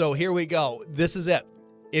door. So here we go. This is it.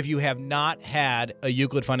 If you have not had a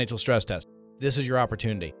Euclid Financial Stress Test, this is your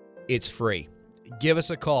opportunity. It's free. Give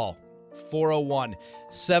us a call.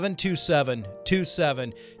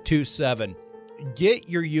 401-727-2727. Get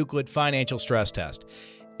your Euclid Financial Stress Test.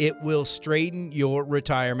 It will straighten your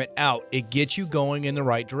retirement out. It gets you going in the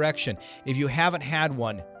right direction. If you haven't had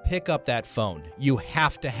one, pick up that phone. You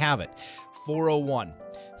have to have it.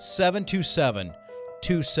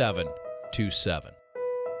 401-727-2727.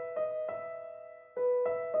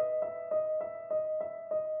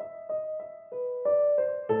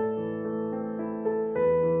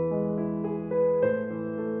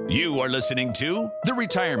 You are listening to The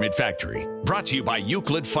Retirement Factory, brought to you by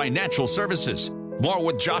Euclid Financial Services. More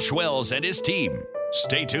with Josh Wells and his team.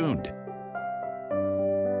 Stay tuned.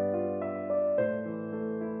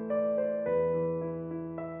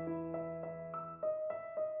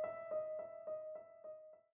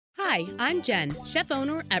 Hi, I'm Jen, chef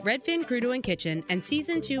owner at Redfin Crudo and Kitchen and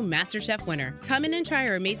Season 2 MasterChef winner. Come in and try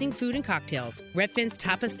our amazing food and cocktails. Redfin's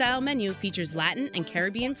tapas-style menu features Latin and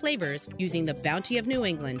Caribbean flavors using the bounty of New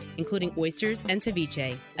England, including oysters and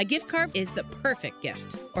ceviche. A gift card is the perfect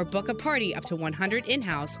gift. Or book a party up to 100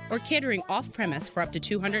 in-house or catering off-premise for up to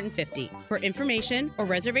 250. For information or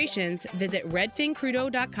reservations, visit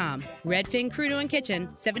redfincrudo.com. Redfin Crudo and Kitchen,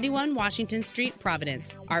 71 Washington Street,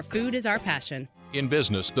 Providence. Our food is our passion. In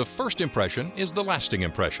business, the first impression is the lasting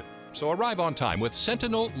impression. So arrive on time with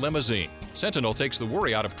Sentinel Limousine. Sentinel takes the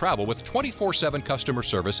worry out of travel with 24/7 customer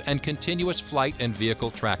service and continuous flight and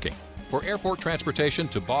vehicle tracking. For airport transportation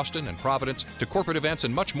to Boston and Providence, to corporate events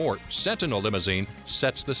and much more, Sentinel Limousine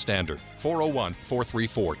sets the standard.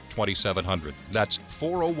 401-434-2700. That's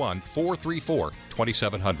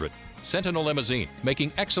 401-434-2700. Sentinel Limousine,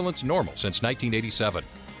 making excellence normal since 1987.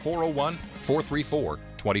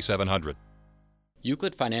 401-434-2700.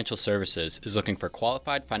 Euclid Financial Services is looking for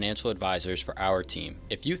qualified financial advisors for our team.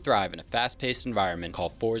 If you thrive in a fast-paced environment,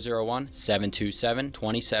 call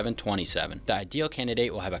 401-727-2727. The ideal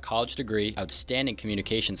candidate will have a college degree, outstanding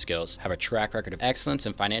communication skills, have a track record of excellence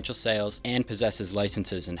in financial sales, and possesses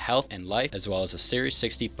licenses in health and life, as well as a Series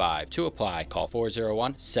 65. To apply, call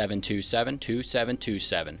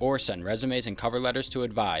 401-727-2727 or send resumes and cover letters to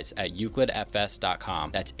advise at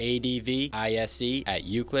euclidfs.com. That's ADVISE at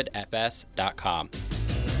euclidfs.com.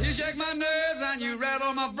 You shake my nerves and you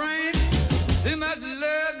rattle my brain. Too much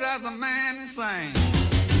love drives a man insane.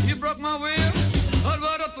 You broke my will, but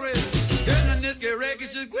what a thrill. Getting this wreck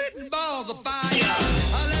is just quitting balls of fire.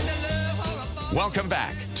 I let the love hold up. Welcome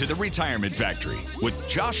back to The Retirement Factory with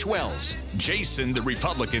Josh Wells, Jason the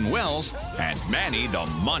Republican Wells, and Manny the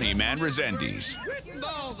Money Man Resendiz. Quitting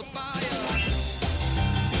balls of fire.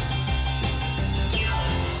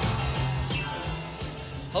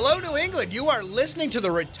 Hello, New England. You are listening to The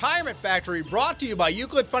Retirement Factory, brought to you by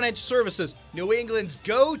Euclid Financial Services, New England's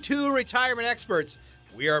go-to retirement experts.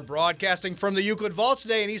 We are broadcasting from the Euclid Vault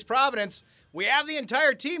today in East Providence. We have the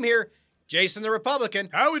entire team here. Jason the Republican.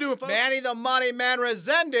 How we doing, folks? Manny the Money Man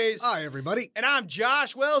Resendiz. Hi, everybody. And I'm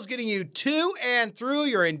Josh Wells, getting you to and through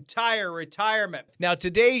your entire retirement. Now,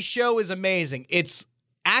 today's show is amazing. It's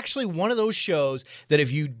actually one of those shows that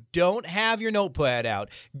if you don't have your notepad out,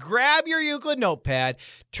 grab your Euclid notepad,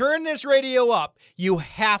 turn this radio up. You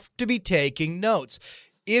have to be taking notes.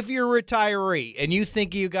 If you're a retiree and you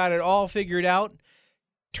think you got it all figured out,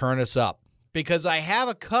 turn us up. Because I have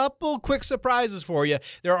a couple quick surprises for you.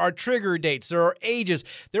 There are trigger dates. There are ages.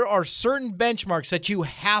 There are certain benchmarks that you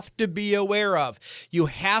have to be aware of. You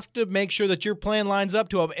have to make sure that your plan lines up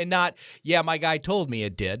to them and not, yeah, my guy told me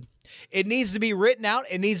it did. It needs to be written out.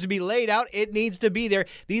 It needs to be laid out. It needs to be there.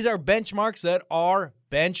 These are benchmarks that are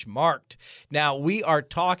benchmarked. Now, we are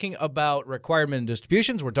talking about requirement and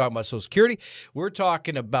distributions. We're talking about Social Security. We're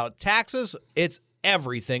talking about taxes. It's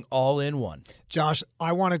everything all in one. Josh,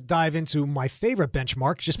 I want to dive into my favorite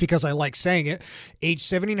benchmark just because I like saying it. Age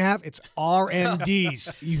 70 and a half, it's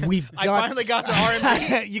RMDs. I finally got to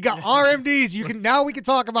RMDs. You got RMDs. Now we can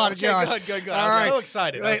talk about it, Josh. Good. All right. I'm so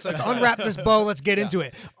excited. Let's unwrap this bow. Let's get into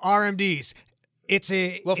it. RMDs.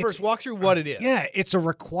 First walk through what it is. Yeah, it's a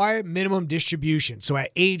required minimum distribution. So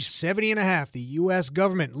at age 70 and a half, the U.S.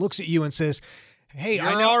 government looks at you and says, hey,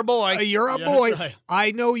 you're our boy. You're a boy. Right.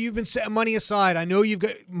 I know you've been setting money aside. I know you've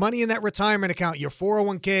got money in that retirement account, your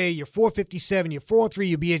 401k, your 457, your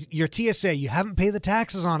 403, your TSA. You haven't paid the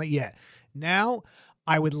taxes on it yet. Now,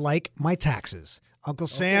 I would like my taxes. Uncle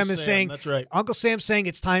Sam is saying, that's right. Uncle Sam's saying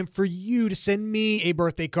it's time for you to send me a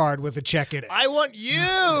birthday card with a check in it. I want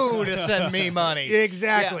you to send me money.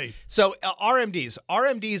 Exactly. Yeah. So RMDs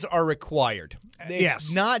are required.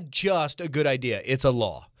 It's not just a good idea. It's a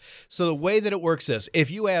law. So the way that it works is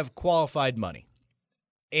if you have qualified money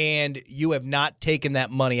and you have not taken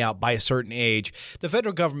that money out by a certain age, the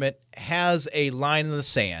federal government has a line in the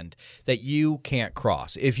sand that you can't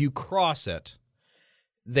cross. If you cross it,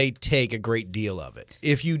 they take a great deal of it.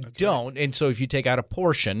 If you don't, and so if you take out a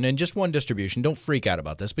portion and just one distribution, don't freak out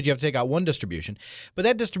about this, but you have to take out one distribution. But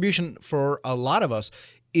that distribution for a lot of us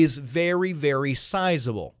is very, very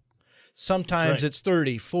sizable. Sometimes it's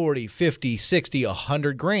 30, 40, 50, 60,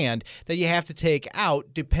 100 grand that you have to take out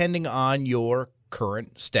depending on your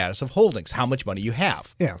current status of holdings, how much money you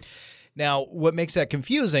have. Yeah. Now, what makes that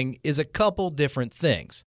confusing is a couple different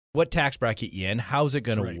things. What tax bracket you in? How's it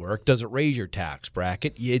going to work? Does it raise your tax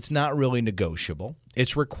bracket? It's not really negotiable.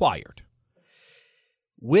 It's required.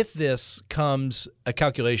 With this comes a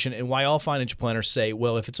calculation, and why all financial planners say,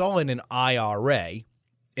 well, if it's all in an IRA,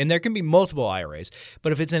 and there can be multiple IRAs,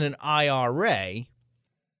 but if it's in an IRA,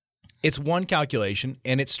 it's one calculation,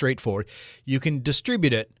 and it's straightforward. You can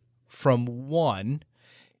distribute it from one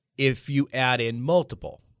if you add in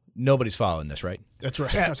multiple. Nobody's following this, right? That's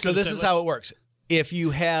right. Yeah, so this is how it works. If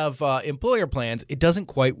you have employer plans, it doesn't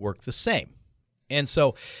quite work the same. And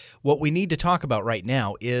so what we need to talk about right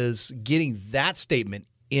now is getting that statement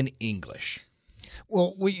in English.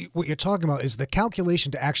 Well, what you're talking about is the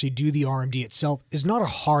calculation to actually do the RMD itself is not a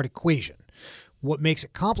hard equation. What makes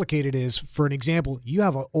it complicated is, for an example, you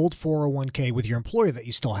have an old 401k with your employer that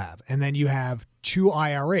you still have, and then you have two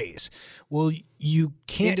IRAs. Well, you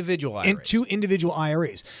can't... Individual IRAs. And two individual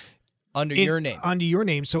IRAs. Under your name. Under your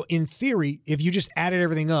name. So in theory, if you just added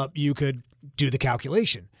everything up, you could do the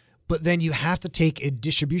calculation. But then you have to take a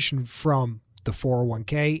distribution from the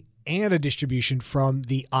 401k and a distribution from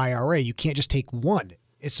the IRA. You can't just take one.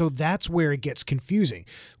 So that's where it gets confusing.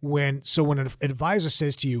 When an advisor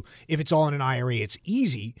says to you, if it's all in an IRA, it's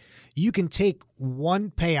easy, you can take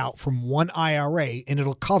one payout from one IRA and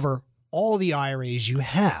it'll cover all the IRAs you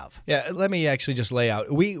have. Yeah, let me actually just lay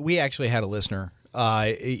out. We actually had a listener.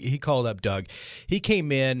 He called up Doug. He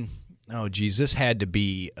came in, this had to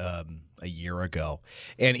be a year ago.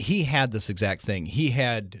 And he had this exact thing. He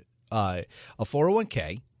had a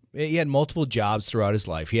 401k. He had multiple jobs throughout his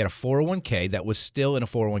life. He had a 401k that was still in a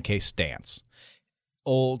 401k stance.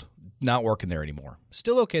 Old, not working there anymore.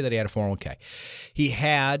 Still okay that he had a 401k. He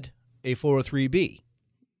had a 403b.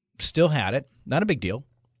 Still had it. Not a big deal.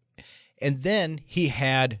 And then he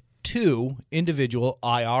had two individual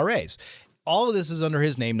IRAs. All of this is under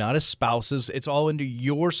his name, not his spouse's. It's all under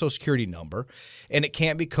your Social Security number, and it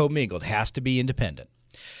can't be commingled. It has to be independent.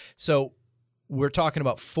 So we're talking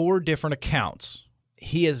about 4 different accounts.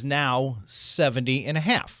 He is now 70 and a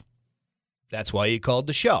half. That's why he called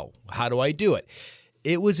the show. How do I do it?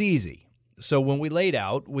 It was easy. So when we laid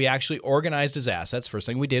out, we actually organized his assets. First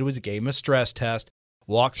thing we did was gave him a stress test,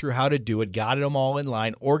 walked through how to do it, got them all in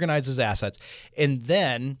line, organized his assets, and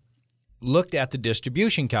then looked at the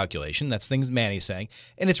distribution calculation. That's things Manny's saying.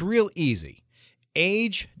 And it's real easy.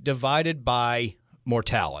 Age divided by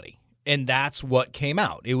mortality. And that's what came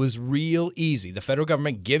out. It was real easy. The federal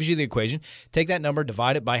government gives you the equation. Take that number,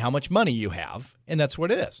 divide it by how much money you have, and that's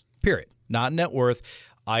what it is, period. Not net worth.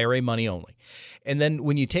 IRA money only. And then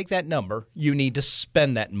when you take that number, you need to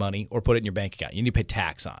spend that money or put it in your bank account. You need to pay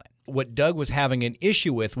tax on it. What Doug was having an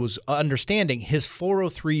issue with was understanding his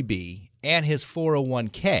 403B and his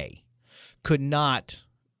 401k could not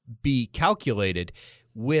be calculated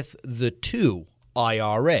with the two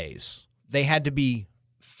IRAs. They had to be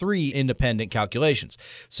 3 independent calculations.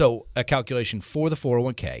 So a calculation for the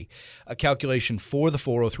 401k, a calculation for the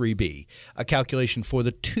 403b, a calculation for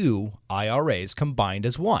the 2 IRAs combined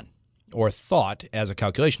as one, or thought as a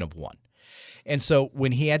calculation of one. And so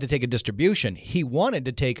when he had to take a distribution, he wanted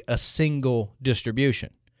to take a single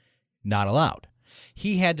distribution. Not allowed.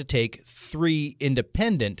 He had to take 3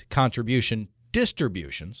 independent contribution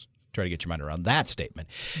distributions. Try to get your mind around that statement.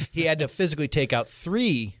 He had to physically take out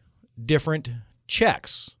 3 different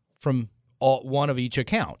checks from one of each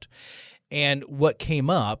account. And what came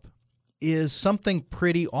up is something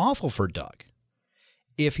pretty awful for Doug.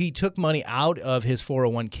 If he took money out of his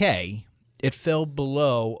 401k, it fell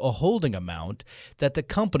below a holding amount that the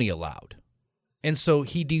company allowed. And so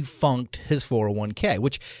he defunct his 401k,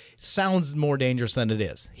 which sounds more dangerous than it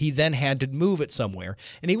is. He then had to move it somewhere,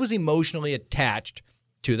 and he was emotionally attached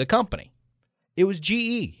to the company. It was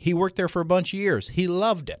GE. He worked there for a bunch of years. He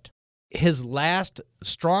loved it. His last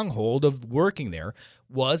stronghold of working there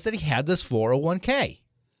was that he had this 401k.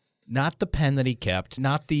 Not the pen that he kept,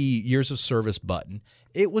 not the years of service button.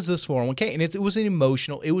 It was this 401k, and it was an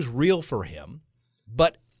emotional, it was real for him,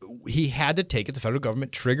 but he had to take it. The federal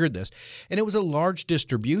government triggered this, and it was a large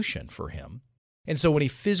distribution for him. And so when he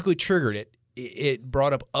physically triggered it, it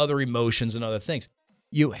brought up other emotions and other things.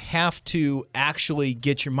 You have to actually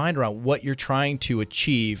get your mind around what you're trying to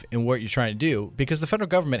achieve and what you're trying to do, because the federal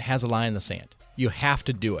government has a line in the sand. You have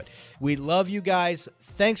to do it. We love you guys.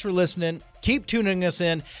 Thanks for listening. Keep tuning us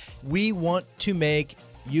in. We want to make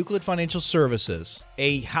Euclid Financial Services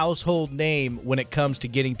a household name when it comes to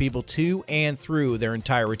getting people to and through their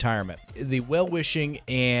entire retirement. The well-wishing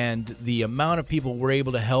and the amount of people we're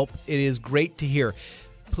able to help, it is great to hear.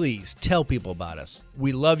 Please tell people about us.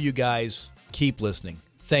 We love you guys. Keep listening.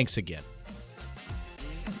 Thanks again.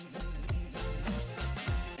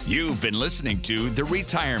 You've been listening to The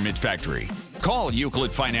Retirement Factory. Call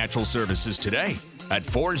Euclid Financial Services today at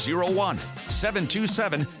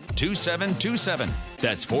 401-727-2727.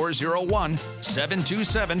 That's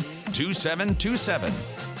 401-727-2727.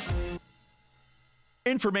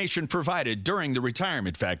 Information provided during The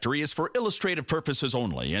Retirement Factory is for illustrative purposes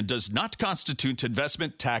only and does not constitute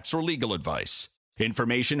investment, tax, or legal advice.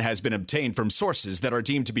 Information has been obtained from sources that are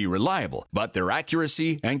deemed to be reliable, but their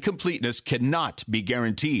accuracy and completeness cannot be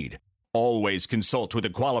guaranteed. Always consult with a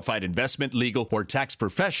qualified investment, legal, or tax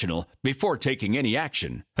professional before taking any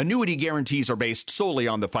action. Annuity guarantees are based solely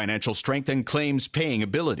on the financial strength and claims paying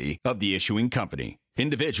ability of the issuing company.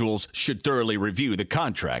 Individuals should thoroughly review the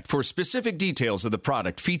contract for specific details of the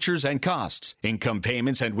product features and costs. Income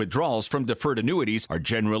payments and withdrawals from deferred annuities are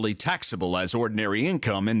generally taxable as ordinary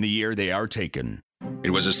income in the year they are taken.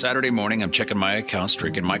 It was a Saturday morning. I'm checking my accounts,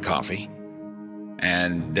 drinking my coffee.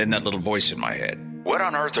 And then that little voice in my head. What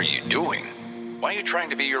on earth are you doing? Why are you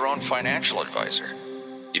trying to be your own financial advisor?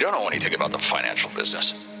 You don't know anything about the financial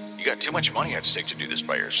business. You got too much money at stake to do this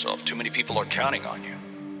by yourself. Too many people are counting on you.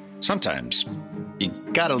 Sometimes you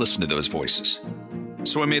gotta listen to those voices.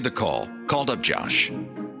 So I made the call, called up Josh.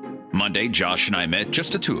 Monday, Josh and I met,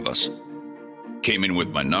 just the two of us. Came in with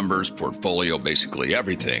my numbers, portfolio, basically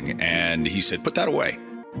everything, and he said, put that away.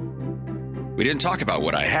 We didn't talk about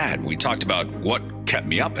what I had. We talked about what kept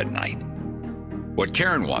me up at night. What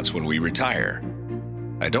Karen wants when we retire.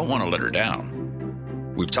 I don't want to let her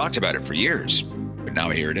down. We've talked about it for years, but now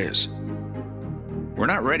here it is. We're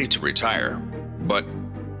not ready to retire, but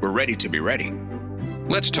we're ready to be ready.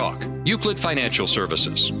 Let's talk. Euclid Financial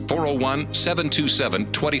Services,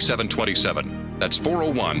 401-727-2727. That's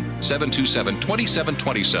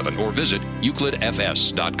 401-727-2727, or visit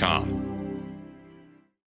euclidfs.com.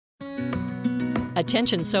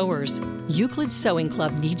 Attention sewers, Euclid Sewing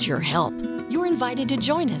Club needs your help. You're invited to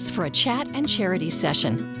join us for a chat and charity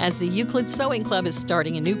session as the Euclid Sewing Club is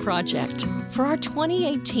starting a new project. For our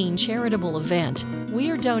 2018 charitable event,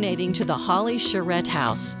 we are donating to the Holly Charette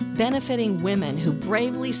House, benefiting women who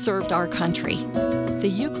bravely served our country. The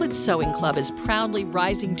Euclid Sewing Club is proudly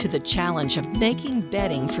rising to the challenge of making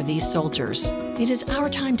bedding for these soldiers. It is our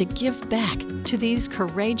time to give back to these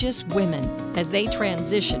courageous women as they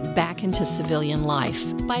transition back into civilian life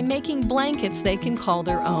by making blankets they can call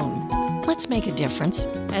their own. Let's make a difference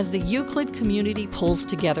as the Euclid community pulls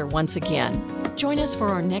together once again. Join us for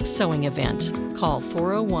our next sewing event. Call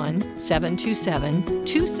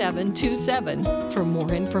 401-727-2727 for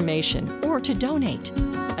more information or to donate.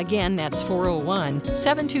 Again, that's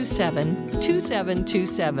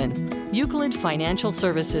 401-727-2727. Euclid Financial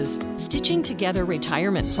Services, stitching together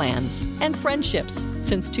retirement plans and friendships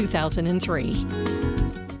since 2003.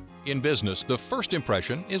 In business, the first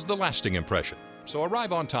impression is the lasting impression. So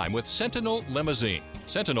arrive on time with Sentinel Limousine.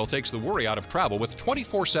 Sentinel takes the worry out of travel with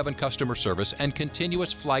 24/7 customer service and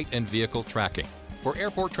continuous flight and vehicle tracking. For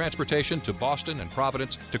airport transportation to Boston and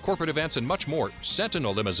Providence, to corporate events and much more,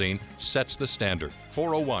 Sentinel Limousine sets the standard.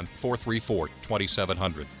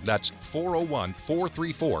 401-434-2700. That's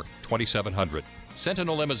 401-434-2700.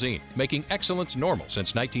 Sentinel Limousine, making excellence normal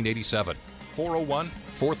since 1987.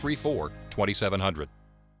 401-434-2700.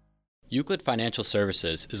 Euclid Financial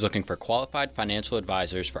Services is looking for qualified financial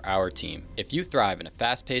advisors for our team. If you thrive in a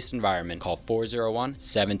fast-paced environment, call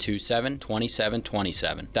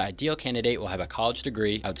 401-727-2727. The ideal candidate will have a college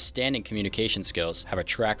degree, outstanding communication skills, have a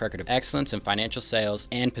track record of excellence in financial sales,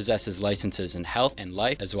 and possesses licenses in health and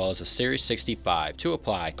life, as well as a Series 65. To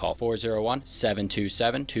apply, call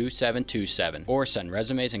 401-727-2727 or send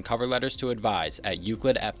resumes and cover letters to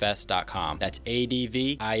advise@euclidfs.com. That's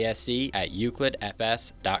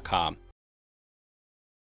ADVISE@euclidfs.com.